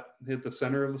dot hit the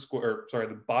center of the square,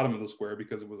 the bottom of the square,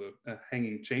 because it was a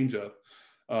hanging changeup.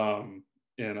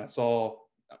 And I saw,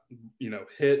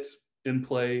 hit in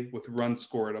play with run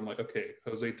scored. I'm like, okay,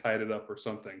 Jose tied it up or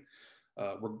something.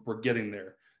 We're getting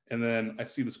there. And then I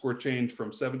see the score change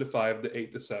from 7-5 to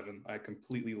 8-7. I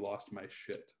completely lost my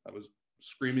shit. I was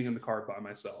screaming in the car by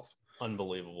myself.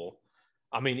 Unbelievable.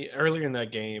 I mean, earlier in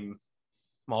that game,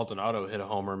 Maldonado hit a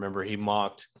homer. Remember, he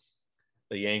mocked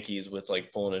the Yankees with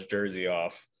like pulling his jersey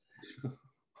off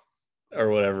or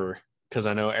whatever. because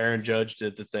I know Aaron Judge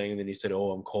did the thing, and then he said,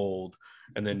 "Oh, I'm cold,"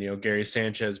 and then Gary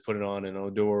Sanchez put it on, and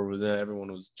Odor was there.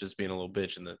 Everyone was just being a little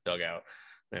bitch in the dugout.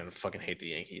 Man, I fucking hate the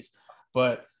Yankees,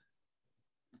 but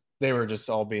they were just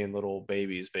all being little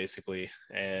babies basically,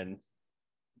 and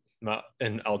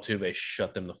Altuve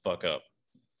shut them the fuck up,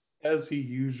 as he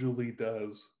usually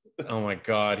does. Oh my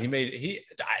god,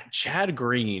 Chad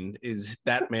Green is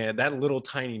that man, that little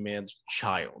tiny man's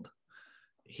child.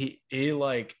 He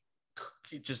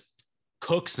just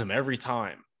cooks him every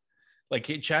time. Like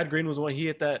Chad Green was one, he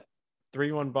hit that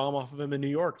 3-1 bomb off of him in New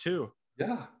York too.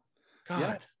 Yeah.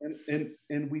 God. Yeah.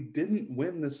 And we didn't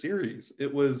win the series.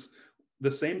 It was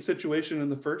the same situation in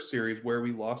the first series where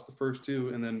we lost the first two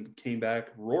and then came back,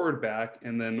 roared back,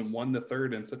 and then won the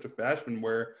third in such a fashion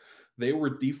where they were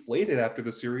deflated after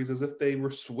the series as if they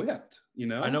were swept,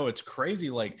 I know, it's crazy.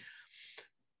 Like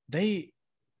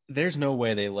there's no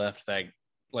way they left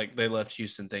they left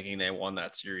Houston thinking they won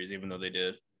that series, even though they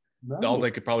did. No. All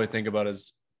they could probably think about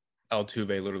is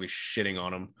Altuve literally shitting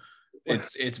on them.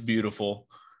 It's beautiful.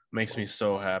 Makes me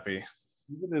so happy.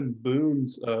 Even in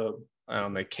Boone's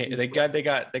they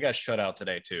got shut out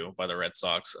today too by the Red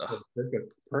Sox.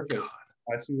 Perfect.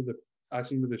 Icing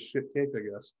to the shit cake, I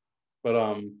guess.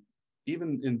 But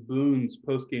even in Boone's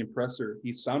post-game presser,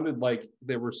 he sounded like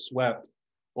they were swept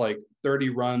like 30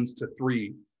 runs to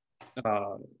 3.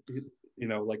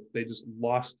 Like they just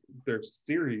lost their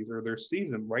series or their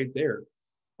season right there.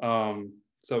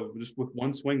 So just with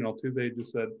one swing, Altuve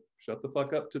just said, "Shut the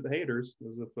fuck up" to the haters,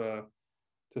 as if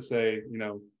to say,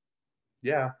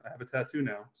 yeah, I have a tattoo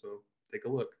now, so take a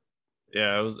look.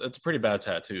 Yeah, it's a pretty bad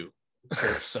tattoo.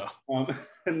 So,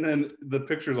 and then the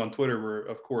pictures on Twitter were,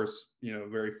 of course,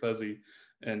 very fuzzy,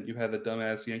 and you had the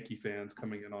dumbass Yankee fans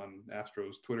coming in on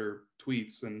Astros Twitter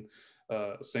tweets and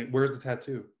saying, "Where's the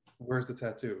tattoo? Where's the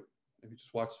tattoo?" If you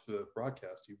just watched the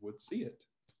broadcast, you would see it.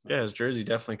 Yeah, his jersey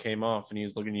definitely came off, and he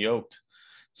was looking yoked.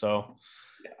 So,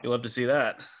 you'll love to see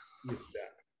that.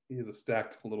 He is a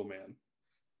stacked little man.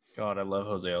 God, I love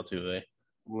Jose Altuve.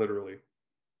 Literally.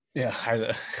 Yeah,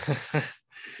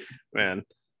 man.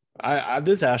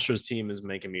 This Astros team is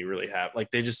making me really happy. Like,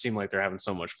 they just seem like they're having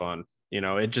so much fun.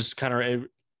 It just kind of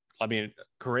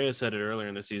Correa said it earlier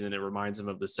in the season. It reminds him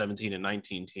of the 17 and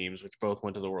 19 teams, which both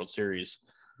went to the World Series.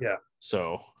 Yeah.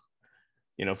 So,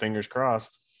 fingers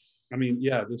crossed. I mean,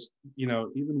 yeah,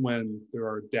 even when there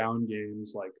are down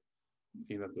games, like,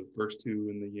 the first two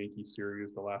in the Yankee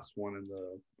series, the last one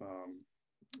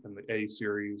in the A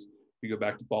series, we go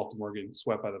back to Baltimore getting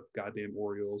swept by the goddamn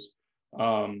Orioles.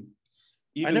 I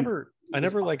never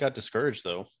got discouraged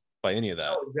though by any of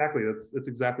that. Oh, exactly. That's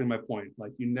exactly my point.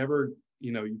 Like, you never,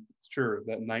 sure,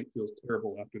 that night feels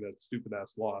terrible after that stupid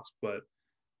ass loss, but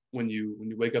when you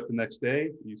wake up the next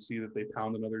day, you see that they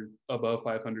pound another above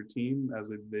 500 team as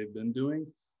they've been doing.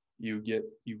 You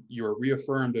are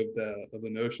reaffirmed of the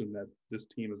notion that this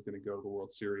team is going to go to the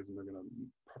World Series and they're going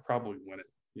to probably win it.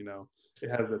 It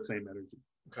has that same energy.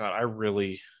 God,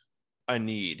 I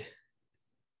need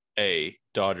a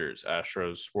Dodgers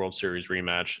Astros World Series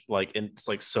rematch. Like, it's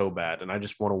like so bad, and I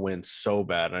just want to win so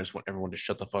bad, and I just want everyone to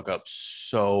shut the fuck up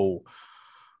so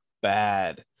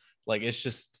bad. Like, it's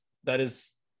just, that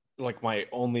is like my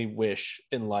only wish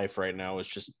in life right now, is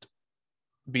just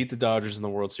beat the Dodgers in the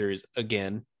World Series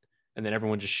again, and then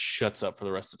everyone just shuts up for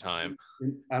the rest of the time.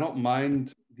 I don't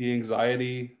mind the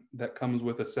anxiety that comes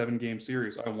with a 7-game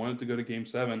series. I wanted to go to Game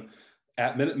 7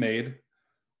 at Minute Maid.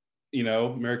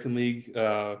 American League,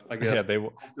 I guess. Yeah,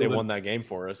 they won that game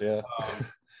for us. Yeah.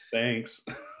 Thanks.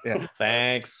 Yeah,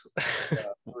 thanks.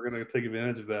 We're going to take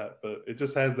advantage of that, but it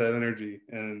just has that energy,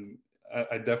 and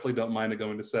I definitely don't mind it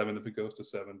going to 7 if it goes to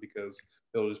 7, because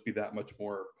it'll just be that much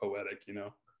more poetic,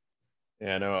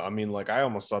 Yeah, no, I mean, like, I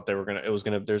almost thought there's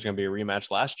gonna be a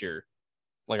rematch last year.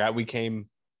 Like, we came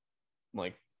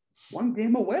like one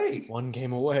game away.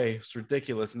 It's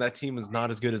ridiculous, and that team is not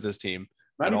as good as this team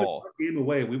at all. One game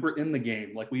away. We were in the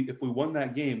game. Like, if we won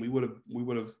that game, we would have we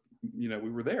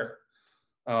were there.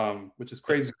 Which is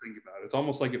crazy to think about. It's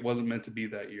almost like it wasn't meant to be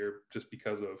that year, just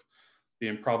because of the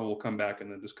improbable comeback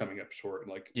and then just coming up short.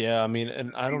 Like, yeah, I mean,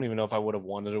 and I don't even know if I would have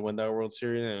wanted to win that World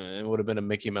Series, and it would have been a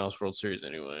Mickey Mouse World Series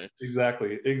anyway.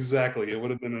 Exactly. It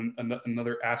would have been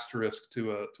another asterisk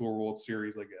to a World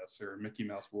Series, I guess, or a Mickey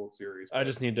Mouse World Series.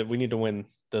 We need to win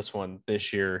this one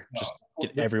this year. Just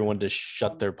get everyone to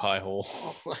shut their pie hole.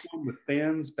 With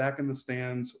fans back in the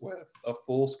stands, with a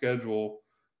full schedule,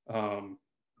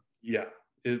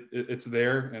 it's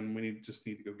there, and we just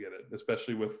need to go get it,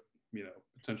 especially with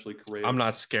potentially Correa. I'm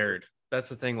not scared. That's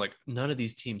the thing. Like, none of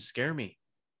these teams scare me.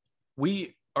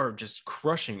 We are just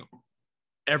crushing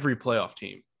every playoff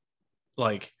team.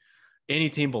 Like, any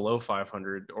team below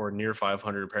 500 or near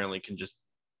 500 apparently can just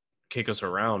kick us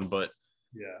around. But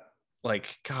yeah,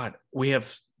 like, God, we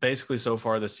have basically so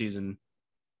far this season,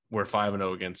 we're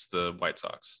 5-0 against the White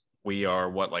Sox. We are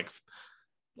what, like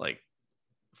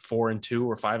 4-2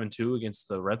 or 5-2 against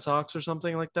the Red Sox or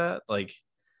something like that. Like,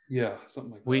 yeah,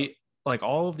 something like that. we like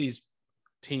all of these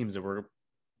teams that we're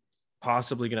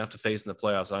possibly gonna have to face in the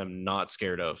playoffs. I'm not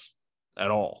scared of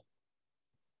at all.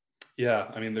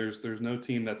 Yeah, I mean, there's no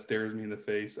team that stares me in the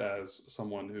face as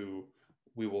someone who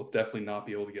we will definitely not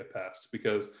be able to get past,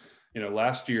 because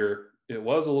last year it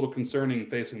was a little concerning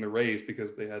facing the Rays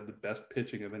because they had the best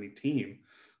pitching of any team.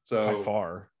 So By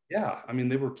far. Yeah, I mean,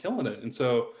 they were killing it, and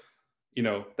so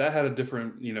that had a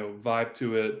different vibe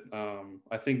to it.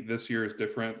 I think this year is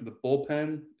different. The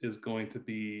bullpen is going to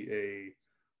be a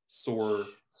sore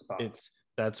spot.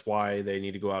 That's why they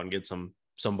need to go out and get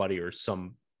somebody or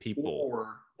some people.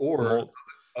 Or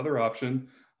other option,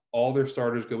 all their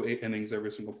starters go 8 innings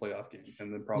every single playoff game,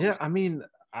 and then probably I mean,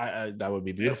 I that would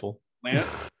be beautiful.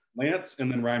 Lance, and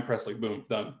then Ryan Presley, boom,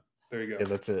 done. There you go. Yeah,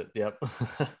 that's it. Yep.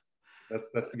 that's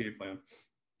the game plan.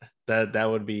 That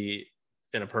would be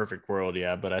in a perfect world,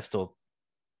 yeah. But I still,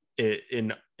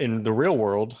 in the real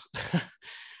world,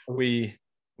 we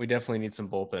definitely need some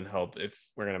bullpen help if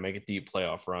we're gonna make a deep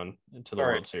playoff run into the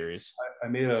World Series. I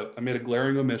made a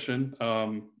glaring omission.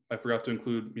 I forgot to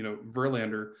include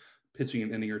Verlander pitching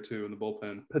an inning or two in the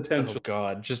bullpen potential. Oh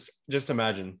God, just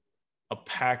imagine a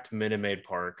packed Minute Maid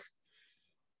Park.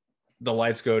 The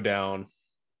lights go down,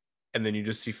 and then you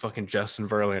just see fucking Justin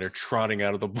Verlander trotting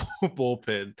out of the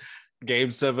bullpen.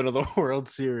 Game 7 of the World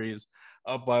Series,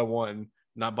 up by 1,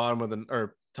 not top of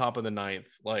the 9th.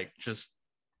 Like, just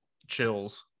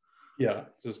chills. Yeah,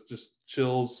 just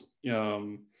chills.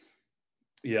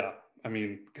 Yeah, I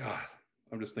mean, God,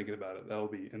 I'm just thinking about it. That'll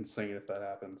be insane if that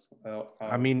happens.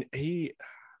 I mean,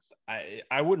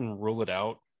 I wouldn't rule it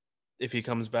out if he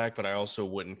comes back, but I also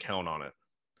wouldn't count on it.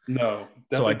 No,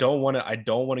 so I don't want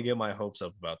to get my hopes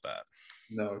up about that.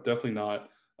 No, definitely not.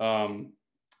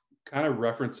 Kind of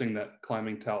referencing that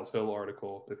Climbing Tal's Hill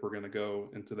article, if we're going to go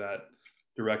into that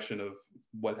direction of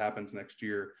what happens next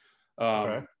year.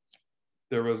 Okay.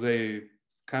 There was a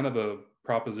kind of a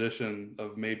proposition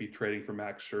of maybe trading for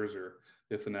Max Scherzer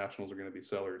if the Nationals are going to be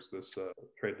sellers this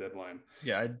trade deadline.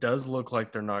 Yeah, it does look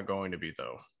like they're not going to be,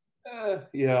 though.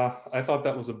 Yeah, I thought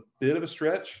that was a bit of a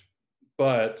stretch,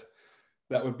 but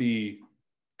that would be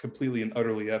completely and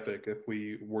utterly epic if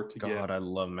we were to get. God, I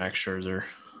love Max Scherzer.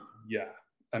 Yeah,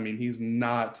 I mean, he's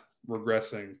not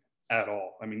regressing at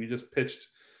all. I mean, he just pitched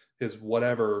his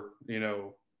whatever,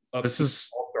 up this to is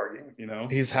All-Star game.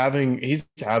 He's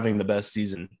having the best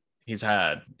season he's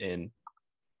had in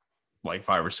like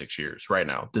 5 or 6 years right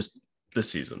now. This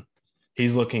season,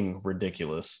 he's looking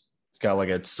ridiculous. He's got like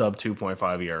a sub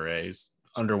 2.5 ERA, he's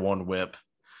under 1 WHIP.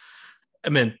 I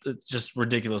mean, just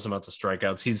ridiculous amounts of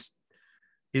strikeouts.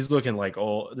 He's looking like,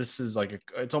 this is like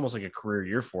it's almost like a career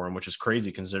year for him, which is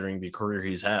crazy considering the career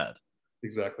he's had.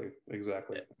 Exactly.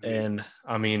 And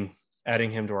I mean, adding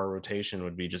him to our rotation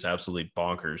would be just absolutely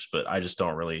bonkers, but I just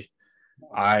don't really.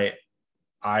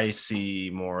 I see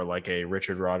more like a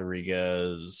Richard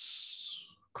Rodriguez,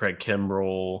 Craig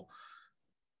Kimbrell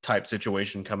type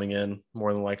situation coming in.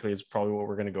 More than likely is probably what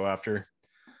we're going to go after.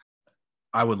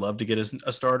 I would love to get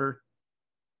a starter.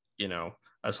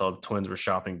 I saw the Twins were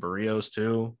shopping Barrios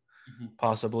too,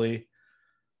 possibly.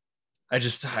 I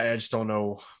just don't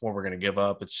know what we're going to give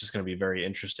up. It's just going to be very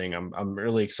interesting. I'm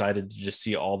really excited to just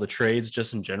see all the trades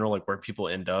just in general, like where people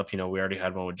end up. We already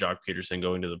had one with Jock Peterson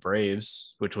going to the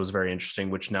Braves, which was very interesting,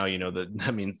 which now,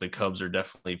 that means the Cubs are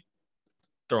definitely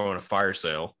throwing a fire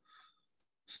sale.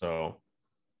 So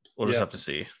we'll just have to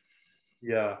see.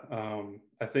 Yeah.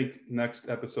 I think next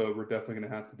episode, we're definitely going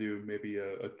to have to do maybe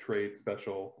a trade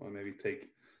special, or maybe take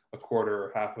a quarter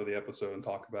or half of the episode and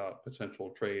talk about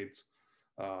potential trades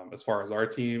as far as our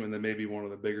team, and then maybe one of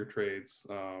the bigger trades,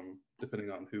 depending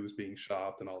on who's being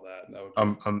shopped and all that.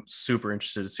 I'm super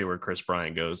interested to see where Chris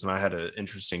Bryant goes. And I had an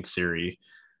interesting theory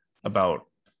about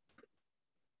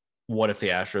what if the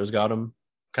Astros got him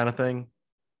kind of thing.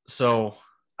 So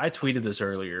I tweeted this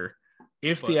earlier.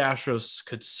 If the Astros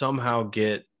could somehow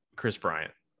get Chris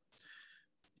Bryant,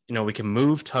 we can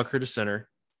move Tucker to center,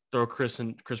 throw Chris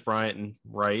Bryant in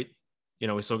right.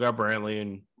 We still got Brantley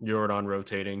and Jordan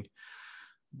rotating.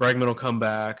 Bregman will come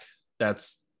back.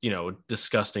 That's,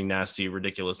 disgusting, nasty,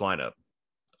 ridiculous lineup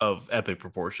of epic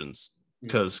proportions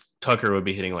because Tucker would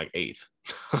be hitting like 8th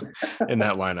in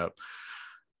that lineup.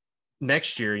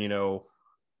 Next year,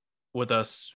 with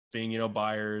us being,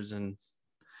 buyers and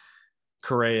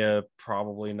Correa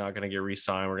probably not going to get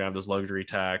re-signed. We're going to have this luxury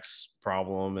tax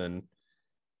problem and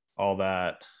all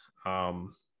that.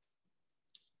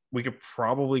 We could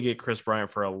probably get Chris Bryant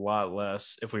for a lot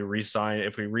less if we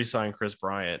re-sign Chris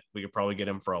Bryant. We could probably get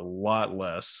him for a lot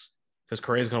less because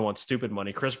Correa's going to want stupid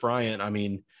money. Chris Bryant, I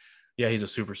mean, yeah, he's a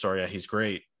superstar. Yeah, he's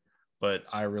great, but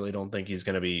I really don't think he's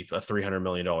going to be a $300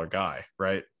 million guy,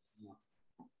 right?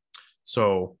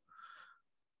 So,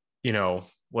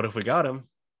 what if we got him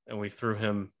and we threw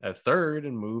him at third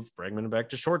and moved Bregman back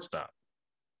to shortstop?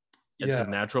 It's his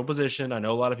natural position. I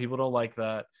know a lot of people don't like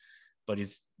that, but he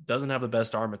doesn't have the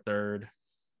best arm at third.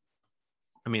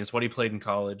 I mean, it's what he played in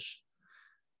college.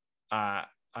 I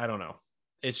don't know.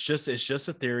 It's just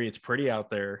a theory. It's pretty out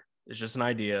there. It's just an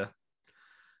idea.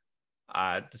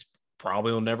 This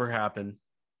probably will never happen.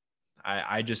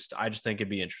 I just think it'd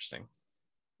be interesting.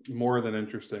 More than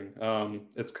interesting.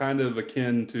 It's kind of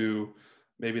akin to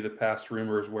maybe the past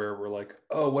rumors where we're like,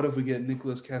 oh, what if we get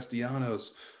Nicholas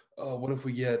Castellanos? Oh, what if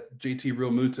we get JT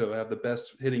Realmuto, have the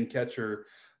best hitting catcher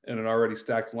in an already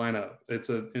stacked lineup? It's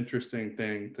an interesting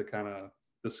thing to kind of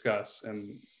discuss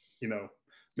and,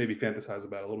 maybe fantasize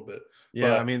about a little bit.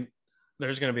 Yeah, I mean,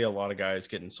 there's going to be a lot of guys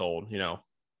getting sold,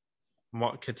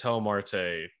 Ketel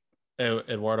Marte,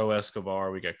 Eduardo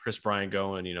Escobar, we got Chris Bryant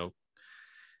going,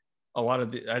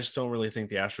 I just don't really think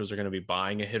the Astros are going to be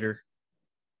buying a hitter.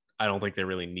 I don't think they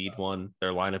really need one.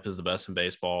 Their lineup is the best in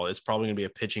baseball. It's probably going to be a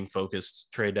pitching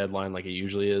focused trade deadline like it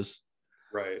usually is.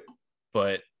 Right.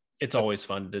 But it's always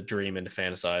fun to dream and to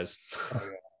fantasize. Oh,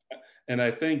 yeah. And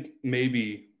I think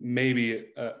maybe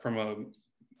from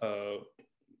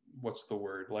what's the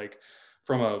word? Like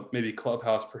from a maybe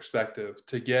clubhouse perspective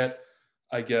to get,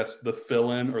 I guess, the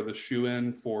fill-in or the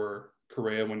shoe-in for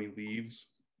Correa when he leaves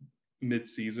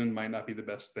mid-season might not be the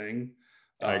best thing.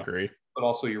 I agree. But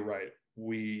also you're right.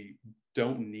 We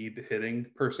don't need the hitting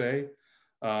per se.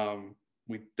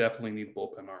 We definitely need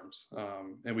bullpen arms.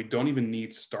 And we don't even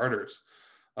need starters.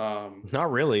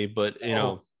 Not really, but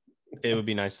it would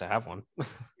be nice to have one.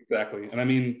 Exactly. And I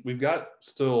mean, we've got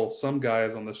still some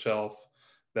guys on the shelf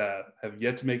that have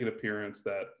yet to make an appearance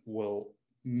that will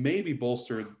maybe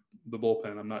bolster the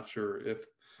bullpen. I'm not sure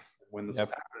when this will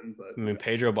happen, but I mean,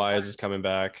 Pedro Baez is coming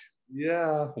back.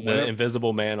 Yeah. The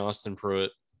invisible man, Austin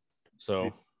Pruitt.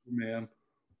 So the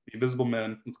invisible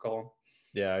men, let's call them.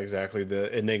 Yeah, exactly.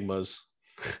 The enigmas.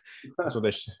 That's what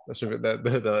they should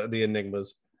the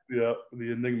enigmas. Yeah,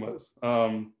 the enigmas.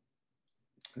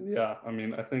 Yeah, I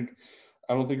mean,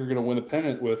 I don't think you're going to win a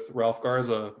pennant with Ralph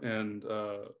Garza and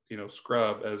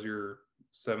Scrub as your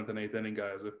 7th and 8th inning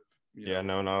guys. No,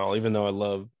 not at all. Even though I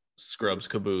love Scrub's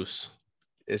caboose,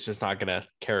 it's just not going to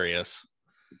carry us.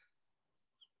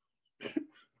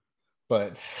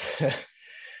 But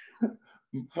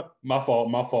my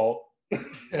fault.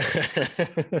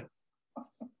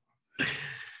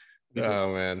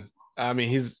 Oh man, I mean,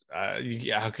 he's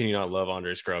how can you not love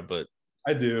Andre Scrub? But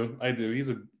I do. He's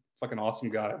a fucking awesome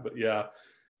guy. But yeah,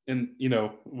 and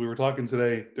we were talking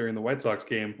today during the White Sox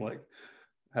game, like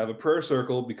have a prayer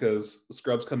circle because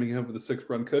Scrub's coming in with a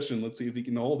 6-run cushion. Let's see if he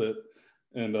can hold it.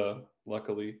 And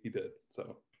luckily he did.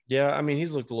 So yeah, I mean,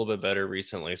 he's looked a little bit better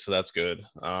recently, so that's good.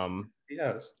 He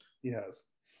has.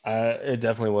 It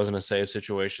definitely wasn't a safe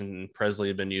situation. Presley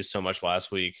had been used so much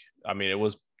last week. I mean, it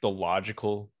was the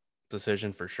logical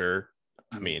decision for sure.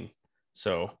 I mean,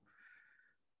 so,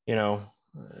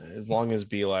 as long as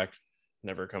Belak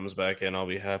never comes back in, I'll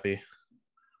be happy.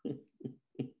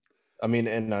 I mean,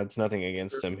 and it's nothing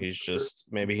against him. He's just,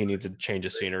 maybe he needs a change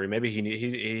of scenery. Maybe he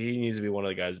needs to be one of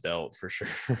the guys dealt for sure.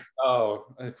 Oh,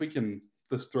 if we can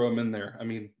just throw him in there. I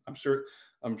mean, I'm sure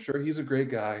he's a great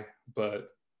guy, but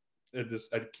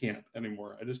I can't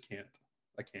anymore. I just can't.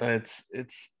 I can't.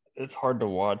 It's hard to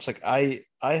watch. Like I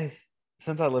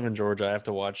since I live in Georgia, I have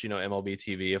to watch, MLB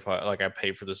TV if I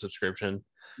pay for the subscription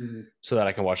so that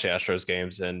I can watch the Astros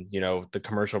games. And, the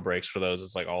commercial breaks for those,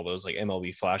 it's like all those like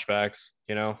MLB flashbacks,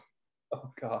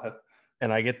 Oh God.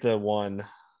 And I get the one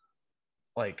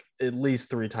like at least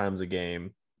 3 times a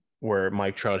game where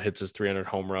Mike Trout hits his 300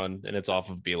 home run and it's off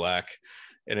of Belak.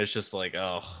 And it's just like,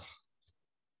 oh.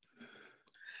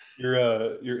 Your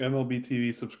MLB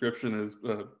TV subscription is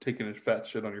taking a fat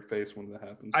shit on your face when that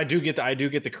happens. I do get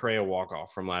the Correa walk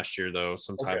off from last year though.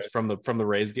 Sometimes from the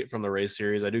Rays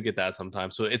series, I do get that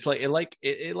sometimes. So it's like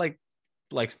it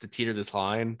likes to teeter this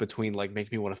line between like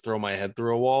make me want to throw my head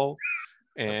through a wall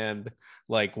and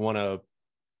like want to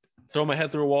throw my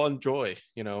head through a wall and enjoy.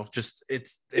 Just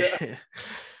it's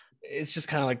just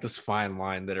kind of like this fine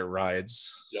line that it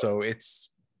rides. Yep. So it's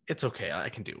okay. I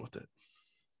can deal with it.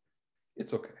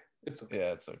 It's okay.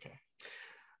 Yeah, it's okay.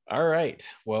 All right.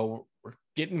 Well, we're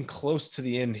getting close to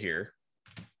the end here.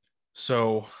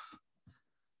 So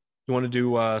you want to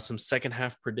do some second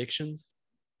half predictions?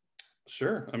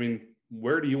 Sure. I mean,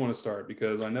 where do you want to start?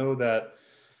 Because I know that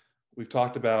we've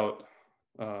talked about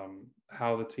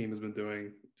how the team has been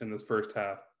doing in this first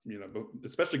half, but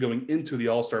especially going into the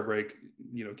All-Star break,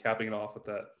 capping it off with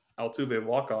that Altuve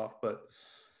walk-off. But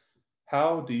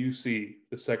how do you see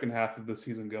the second half of the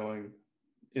season going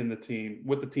with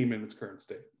the team in its current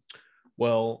state?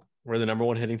 Well, we're the number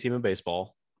one hitting team in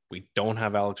baseball. We don't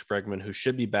have Alex Bregman, who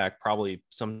should be back probably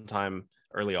sometime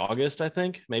early August, I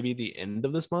think, maybe the end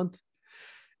of this month.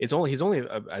 He's only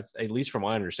at least from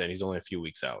my understanding, he's only a few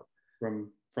weeks out.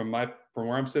 From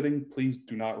where I'm sitting, please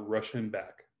do not rush him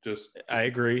back. I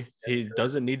agree. He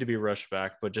doesn't need to be rushed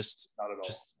back, but not at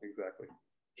all. Exactly.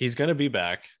 He's going to be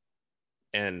back,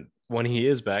 and when he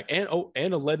is back, and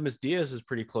Aledmys Diaz is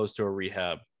pretty close to a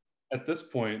rehab. At this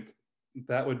point,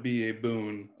 that would be a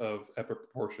boon of epic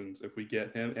proportions if we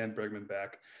get him and Bregman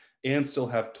back, and still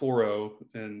have Toro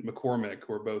and McCormick,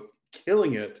 who are both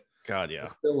killing it. God, yeah.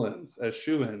 As fill-ins, as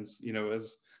shoe-ins,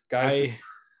 as guys.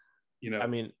 I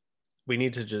mean, we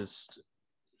need to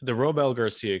the Robel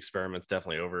Garcia experiment's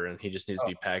definitely over, and he just needs to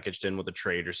be packaged in with a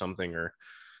trade or something, or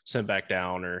sent back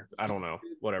down, or I don't know,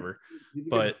 whatever.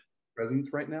 But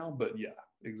presence right now, but yeah,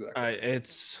 exactly.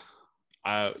 It's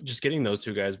just getting those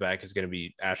two guys back is going to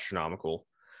be astronomical.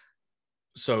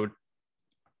 So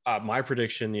my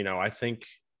prediction,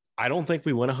 I don't think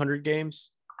we win 100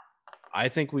 games. I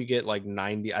think we get like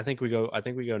 90. I think we go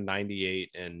 98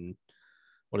 and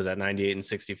what is that? 98 and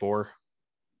 64.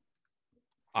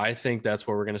 I think that's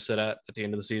where we're going to sit at the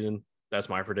end of the season. That's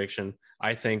my prediction.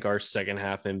 I think our second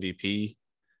half MVP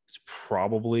is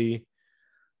probably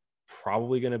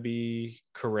going to be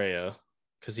Correa,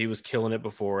 because he was killing it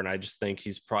before, and I just think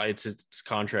he's probably it's his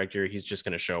contract year. He's just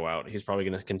going to show out. He's probably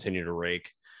going to continue to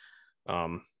rake.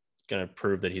 Going to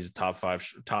prove that he's a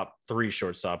top 3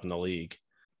 shortstop in the league.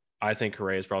 I think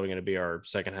Correa is probably going to be our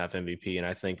second half MVP, and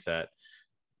I think that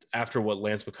after what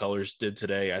Lance McCullers did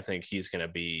today, I think he's going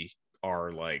to be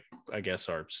our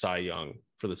Cy Young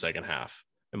for the second half,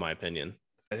 in my opinion.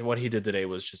 What he did today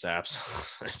was just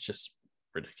it's just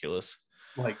ridiculous.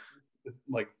 Like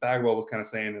Bagwell was kind of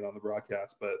saying it on the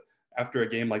broadcast, but after a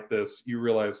game like this, you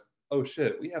realize, oh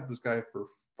shit, we have this guy for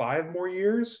 5 more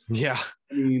years. Yeah.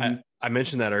 I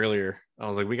mentioned that earlier. I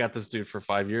was like, we got this dude for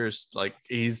 5 years. Like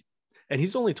he's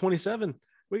only 27.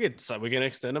 We can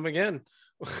extend him again.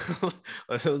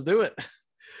 Let's do it.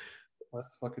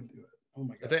 Let's fucking do it. Oh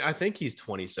my God. I think he's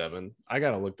 27. I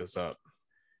got to look this up.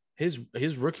 His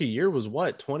rookie year was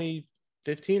what,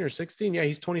 2015 or 16? Yeah,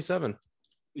 he's 27.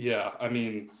 Yeah, I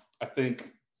mean, I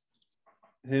think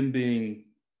him being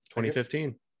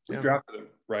 2015. We drafted him,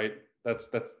 right? That's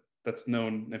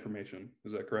known information.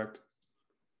 Is that correct?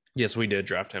 Yes, we did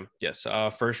draft him. Yes.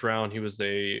 First round, he was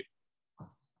the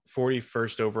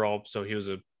 41st overall. So he was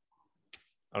I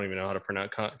don't even know how to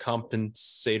pronounce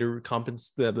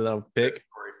pick.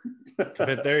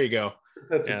 There you go.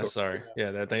 Sorry.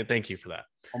 Yeah, thank you for that.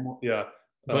 Yeah.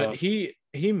 But he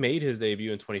made his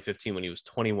debut in 2015 when he was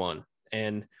 21.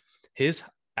 And his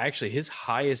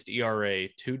highest ERA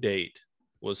to date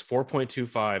was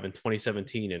 4.25 in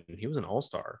 2017, and he was an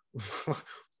all-star.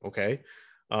 Okay.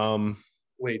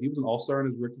 Wait, he was an all-star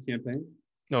in his rookie campaign?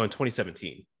 No, in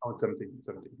 2017. Oh, in 17.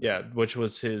 Yeah, which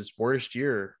was his worst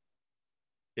year,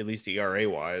 at least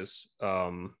ERA-wise,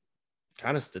 kind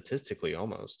of statistically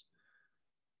almost.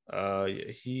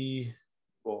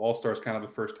 All-star is kind of the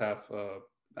first half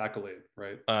accolade,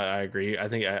 right? I agree. I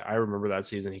think I remember that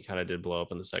season he kind of did blow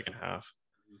up in the second half.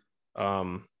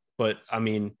 But I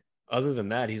mean, other than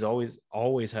that, he's always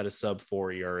had a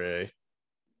sub-4 ERA.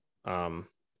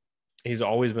 He's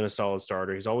always been a solid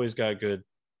starter. He's always got good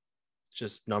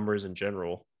just numbers in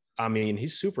general. I mean,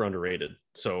 he's super underrated.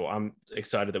 So I'm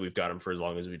excited that we've got him for as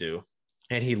long as we do.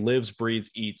 And he lives,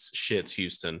 breathes, eats, shits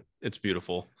Houston. It's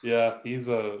beautiful. Yeah, he's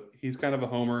kind of a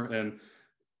homer, and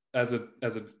as a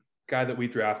guy that we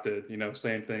drafted,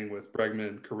 same thing with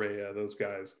Bregman, Correa, those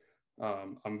guys.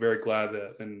 I'm very glad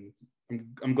and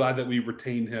I'm glad that we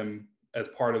retained him as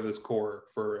part of this core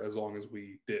for as long as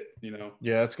we did.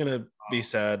 Yeah, it's gonna be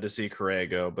sad to see Correa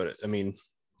go, but I mean,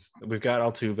 we've got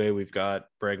Altuve, we've got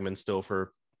Bregman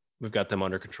we've got them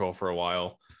under control for a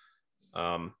while.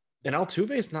 And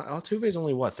Altuve's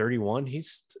only what, 31?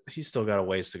 He's still got a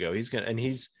ways to go. He's gonna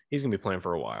be playing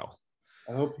for a while.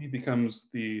 I hope he becomes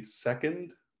the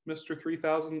second Mr.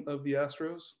 3000 of the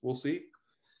Astros. We'll see.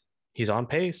 He's on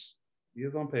pace. He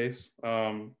is on pace.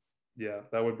 Yeah,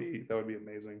 that would be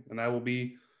amazing. And I will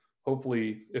be,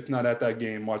 hopefully, if not at that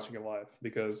game, watching it live,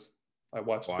 because I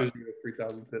watched Fisher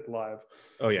 3000 hit live.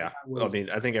 Oh yeah. I mean,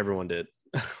 I think everyone did.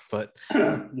 But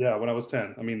yeah, when I was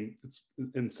 10. I mean, it's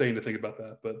insane to think about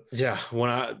that. But yeah, when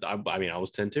I mean, I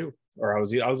was 10 too, or I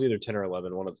was either 10 or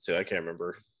 11, one of the two. I can't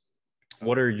remember.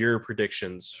 What are your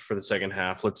predictions for the second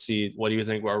half? Let's see. What do you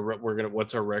think?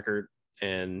 What's our record?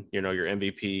 And your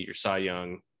MVP, your Cy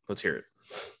Young. Let's hear it.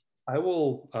 I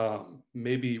will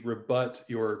maybe rebut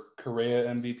your Correa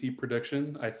MVP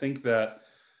prediction. I think that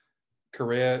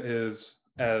Correa is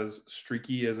as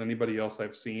streaky as anybody else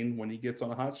I've seen. When he gets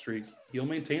on a hot streak, he'll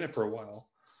maintain it for a while.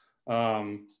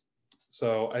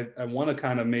 So I want to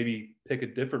kind of maybe pick a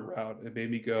different route and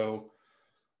maybe go,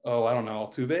 I don't know,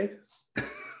 Altuve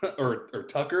or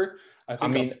Tucker. I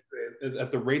mean,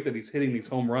 at the rate that he's hitting these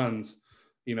home runs,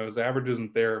 his average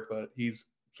isn't there, but he's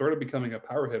sort of becoming a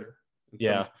power hitter.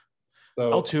 Yeah.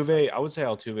 So Altuve, I would say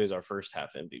Altuve is our first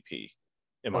half MVP,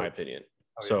 in my opinion.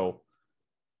 So,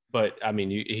 but I mean,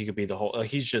 he could be the whole.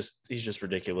 He's just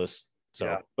ridiculous. So,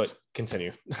 yeah. But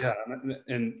continue. Yeah,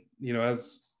 and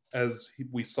as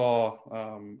we saw,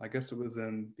 I guess it was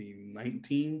in the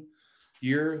 19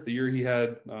 year, the year he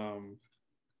had,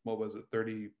 what was it,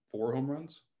 34 home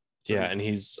runs? Yeah, and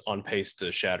he's on pace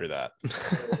to shatter that.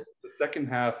 The second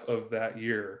half of that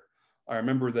year, I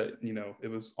remember that, it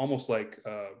was almost like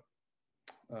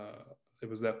it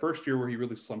was that first year where he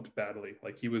really slumped badly.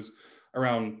 Like he was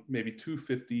around maybe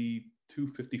 250,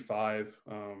 255,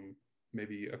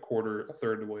 maybe a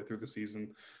third of the way through the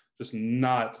season. Just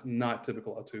not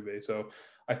typical Altuve. So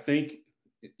I think,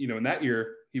 in that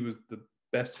year, he was the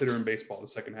best hitter in baseball the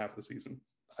second half of the season.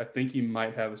 I think he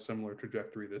might have a similar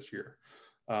trajectory this year,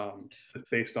 just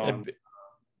based on,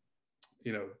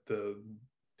 the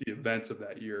events of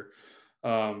that year.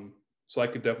 So I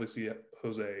could definitely see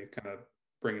Jose kind of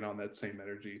bringing on that same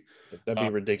energy. That'd be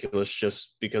ridiculous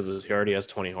just because he already has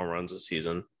 20 home runs this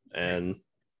season. And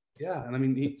yeah, and I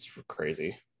mean, it's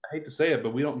crazy. I hate to say it,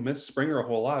 but we don't miss Springer a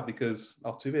whole lot because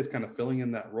Altuve is kind of filling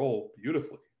in that role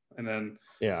beautifully. And then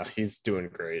yeah, he's doing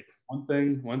great. One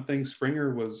thing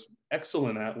Springer was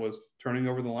excellent at was turning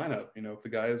over the lineup. If the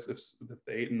guys, if the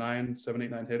 7, 8,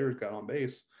 9 hitters got on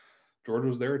base, George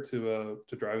was there to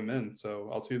drive him in.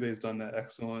 So Altuve's done that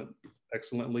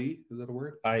excellently. Is that a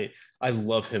word? I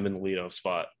love him in the leadoff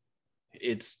spot.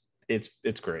 It's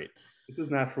great. It's his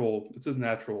natural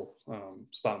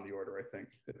spot in the order, I think.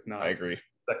 If not, I agree.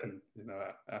 Second,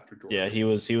 after George. Yeah, he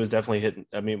was definitely hitting.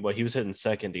 I mean, he was hitting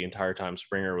second the entire time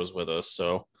Springer was with us.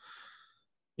 So,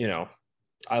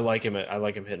 I like him. I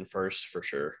like him hitting first for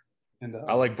sure. And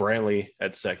I like Brantley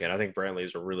at second. I think Brantley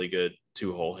is a really good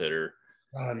 2-hole hitter.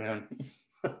 God, man,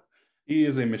 he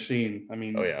is a machine. I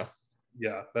mean, oh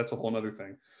yeah, that's a whole other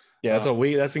thing. Yeah,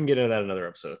 we can get into that another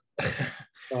episode.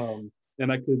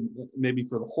 And I could maybe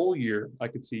for the whole year, I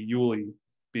could see Yuli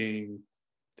being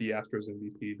the Astros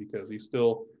MVP because he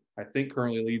still, I think,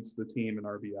 currently leads the team in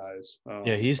RBIs.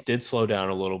 Yeah, he did slow down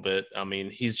a little bit. I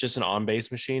mean, he's just an on-base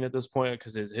machine at this point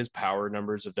because his power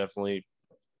numbers have definitely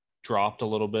dropped a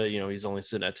little bit. He's only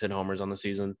sitting at 10 homers on the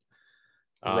season.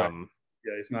 Right.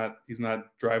 Yeah, he's not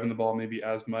driving the ball maybe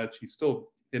as much. He's still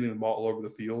hitting the ball all over the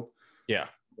field. Yeah.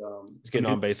 He's getting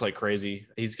on base like crazy.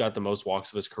 He's got the most walks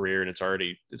of his career, and it's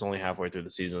only halfway through the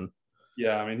season.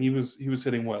 Yeah, I mean, he was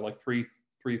hitting what, like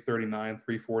 339,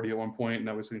 340 at one point, and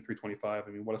now he's hitting 325. I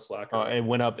mean, what a slacker. It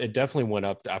went up. It definitely went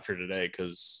up after today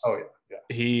because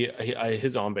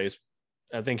his on base,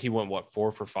 I think he went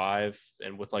 4 for 5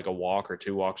 and with like a walk or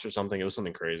 2 walks or something. It was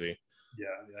something crazy. Yeah,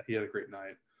 he had a great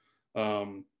night.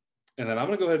 And then I'm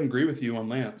going to go ahead and agree with you on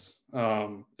Lance.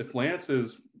 If Lance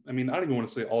is, I mean, I don't even want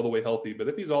to say all the way healthy, but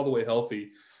if he's all the way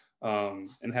healthy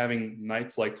and having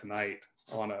nights like tonight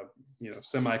on a,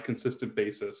 semi-consistent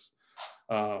basis,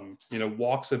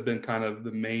 walks have been kind of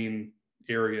the main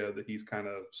area that he's kind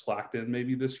of slacked in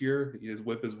maybe this year. His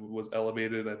whip was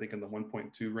elevated, I think, in the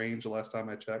 1.2 range the last time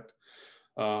I checked,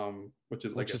 which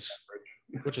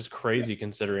is crazy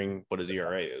considering what his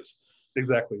ERA is.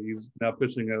 Exactly. He's now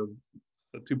pitching a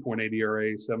 2.8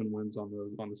 ERA, 7 wins on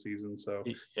the season. So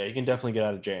yeah, you can definitely get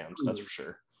out of jams. That's for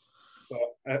sure. So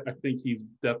I think he's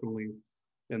definitely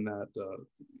in that,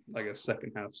 I guess,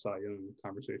 second half Cy Young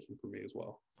conversation for me as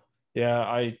well.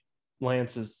 Yeah,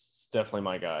 Lance is definitely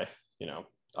my guy.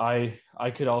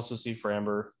 I could also see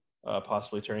Framber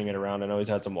possibly turning it around. I know he's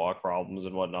had some walk problems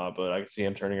and whatnot, but I could see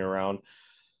him turning it around.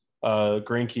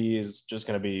 Greinke is just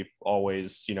going to be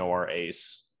always, our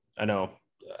ace. I know.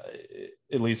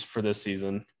 At least for this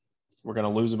season, we're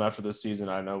going to lose him after this season.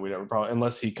 I know we never probably,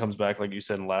 unless he comes back, like you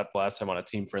said, last time on a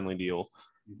team friendly deal,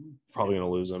 probably going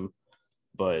to lose him.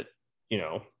 But,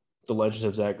 the legend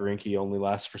of Zach Greinke only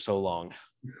lasts for so long.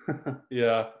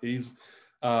 Yeah. He's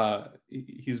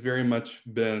very much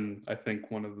been, I think,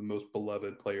 one of the most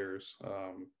beloved players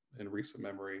in recent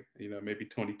memory. Maybe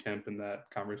Tony Kemp in that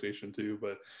conversation too,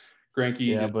 but Greinke.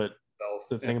 Yeah, but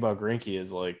the thing about Greinke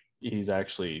is like he's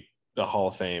actually a Hall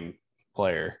of Fame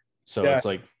player, so it's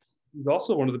like he's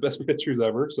also one of the best pitchers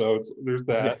ever. So there's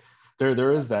that. Yeah,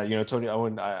 there is that. Tony.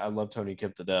 I love Tony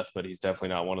Kemp to death, but he's definitely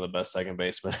not one of the best second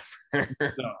basemen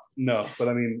ever. No. But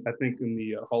I mean, I think in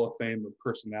the Hall of Fame of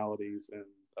personalities and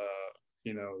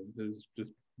his just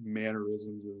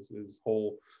mannerisms, his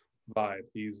whole vibe.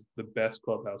 He's the best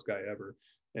clubhouse guy ever.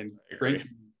 And Greinke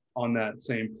on that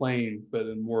same plane, but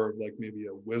in more of like maybe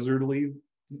a wizardly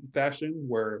fashion,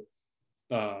 where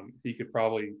he could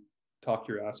probably talk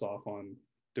your ass off on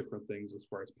different things as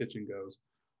far as pitching goes.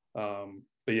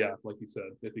 But yeah, like you said,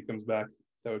 if he comes back,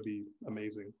 that would be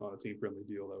amazing on a team friendly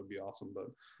deal. That would be awesome. But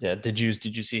yeah, did you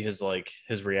see his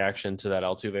reaction to that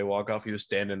Altuve walk off? He was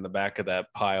standing in the back of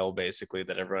that pile, basically,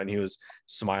 that everyone, he was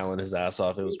smiling his ass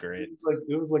off. It was great.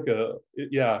 It was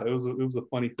a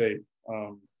funny face.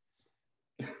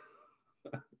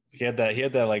 He had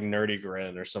that like nerdy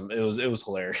grin or something. It was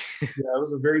hilarious. Yeah, it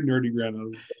was a very nerdy grin. I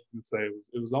was going to say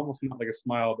it was almost not like a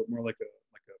smile, but more like a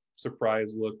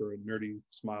surprise look or a nerdy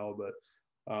smile. But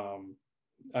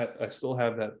I still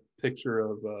have that picture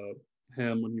of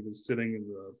him when he was sitting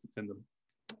in the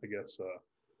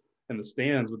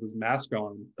stands with his mask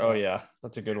on. Oh yeah,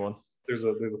 that's a good one. There's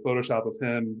a Photoshop of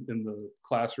him in the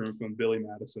classroom from Billy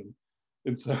Madison,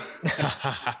 and so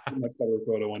my cover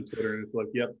photo on Twitter, and it's like,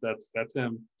 yep, that's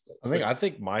him. I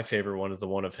think my favorite one is the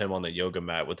one of him on the yoga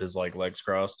mat with his like legs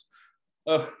crossed.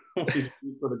 Oh, he's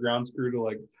for the ground screw to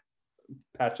like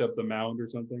patch up the mound or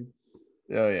something.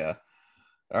 Oh yeah.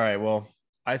 All right. Well,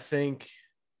 I think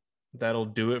that'll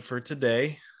do it for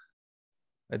today.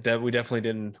 We definitely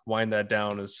didn't wind that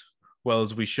down as well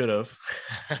as we should have.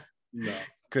 No.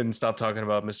 Couldn't stop talking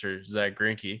about Mr. Zach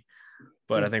Greinke,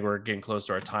 but I think we're getting close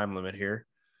to our time limit here.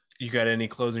 You got any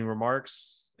closing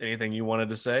remarks? Anything you wanted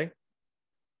to say?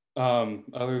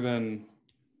 Other than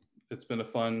it's been a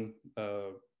fun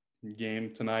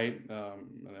game tonight,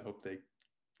 and I hope they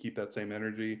keep that same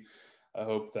energy. I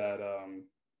hope that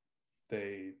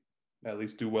they at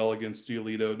least do well against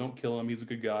Giolito. Don't kill him; he's a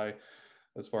good guy.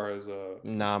 As far as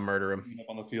murder him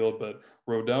on the field, but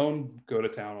Rodon, go to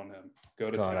town on him.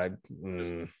 Go to town.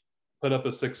 Put up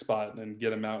a 6 spot and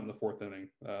get him out in the 4th inning.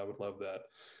 I would love that.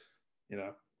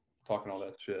 Talking all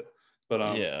that shit.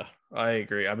 But yeah, I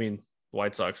agree. I mean,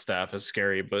 White Sox staff is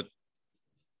scary, but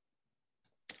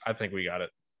I think we got it.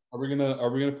 Are we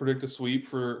gonna predict a sweep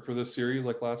for this series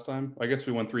like last time? I guess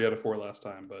we won 3 out of 4 last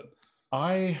time, but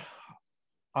I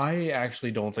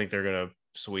actually don't think they're gonna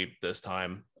sweep this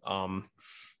time.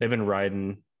 They've been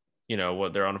riding,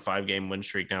 they're on a 5-game win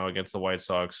streak now against the White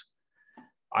Sox.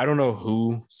 I don't know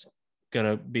who's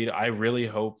gonna beat. I really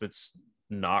hope it's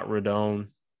not Rodon.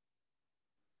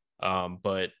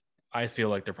 But I feel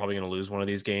like they're probably going to lose one of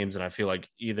these games, and I feel like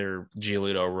either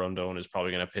Giolito or Rondon is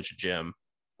probably going to pitch a gem.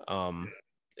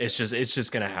 It's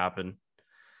just going to happen.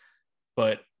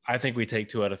 But I think we take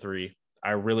 2 out of 3.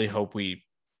 I really hope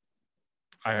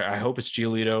I hope it's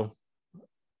Giolito,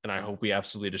 and I hope we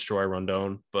absolutely destroy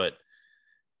Rondon. But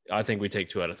I think we take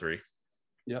 2 out of 3.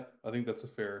 Yeah, I think that's a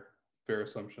fair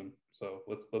assumption. So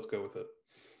let's go with it.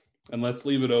 And let's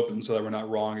leave it open so that we're not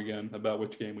wrong again about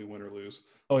which game we win or lose.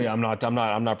 Oh yeah, I'm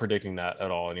not predicting that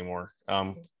at all anymore.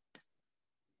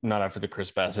 Not after the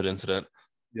Chris Bassett incident.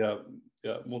 Yeah,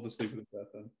 we'll just leave it at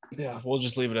that then. Yeah, we'll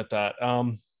just leave it at that.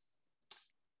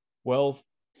 Well,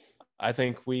 I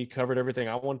think we covered everything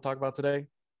I want to talk about today.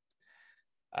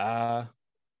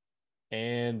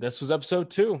 And this was episode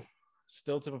 2.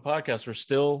 Still Tip of Podcast. We're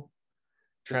still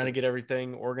trying to get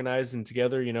everything organized and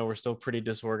together. We're still pretty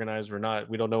disorganized.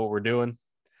 We don't know what we're doing,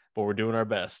 but we're doing our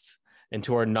best. And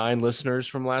to our 9 listeners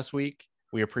from last week,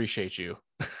 we appreciate you.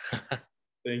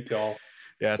 Thank y'all.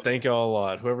 Yeah, thank y'all a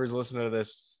lot. Whoever's listening to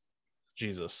this,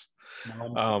 Jesus. I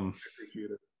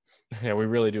appreciate it. Yeah, we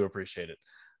really do appreciate it.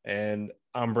 And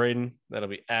I'm Braden. That'll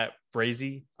be at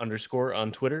Brazy _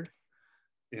 on Twitter.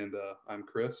 And I'm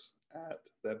Chris at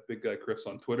that big guy Chris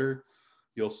on Twitter.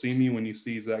 You'll see me when you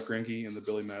see Zach Greinke in the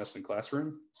Billy Madison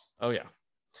classroom. Oh,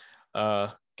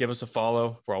 yeah. Give us a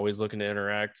follow. We're always looking to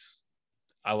interact.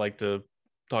 I like to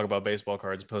talk about baseball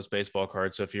cards and post baseball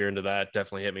cards. So if you're into that,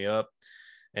 definitely hit me up.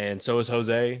 And so is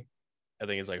Jose. I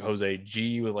think it's like Jose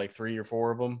G with like 3 or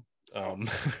 4 of them.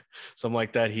 Something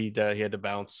like that. He had to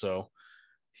bounce, so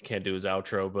he can't do his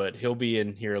outro, but he'll be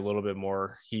in here a little bit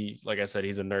more. Like I said,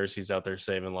 he's a nurse. He's out there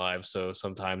saving lives. So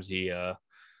sometimes he'll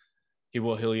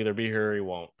either be here or he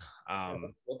won't.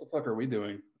 What the fuck are we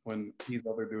doing when he's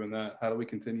out there doing that? How do we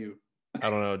continue? I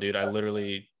don't know, dude. I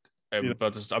literally I'm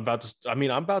about to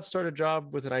start a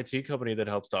job with an IT company that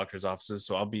helps doctors' offices.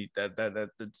 So I'll be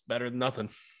that's better than nothing.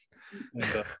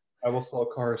 And I will sell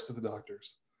cars to the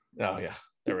doctors. Oh yeah,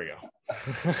 there we go.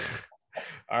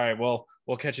 All right, well,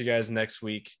 we'll catch you guys next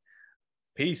week.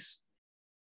 Peace.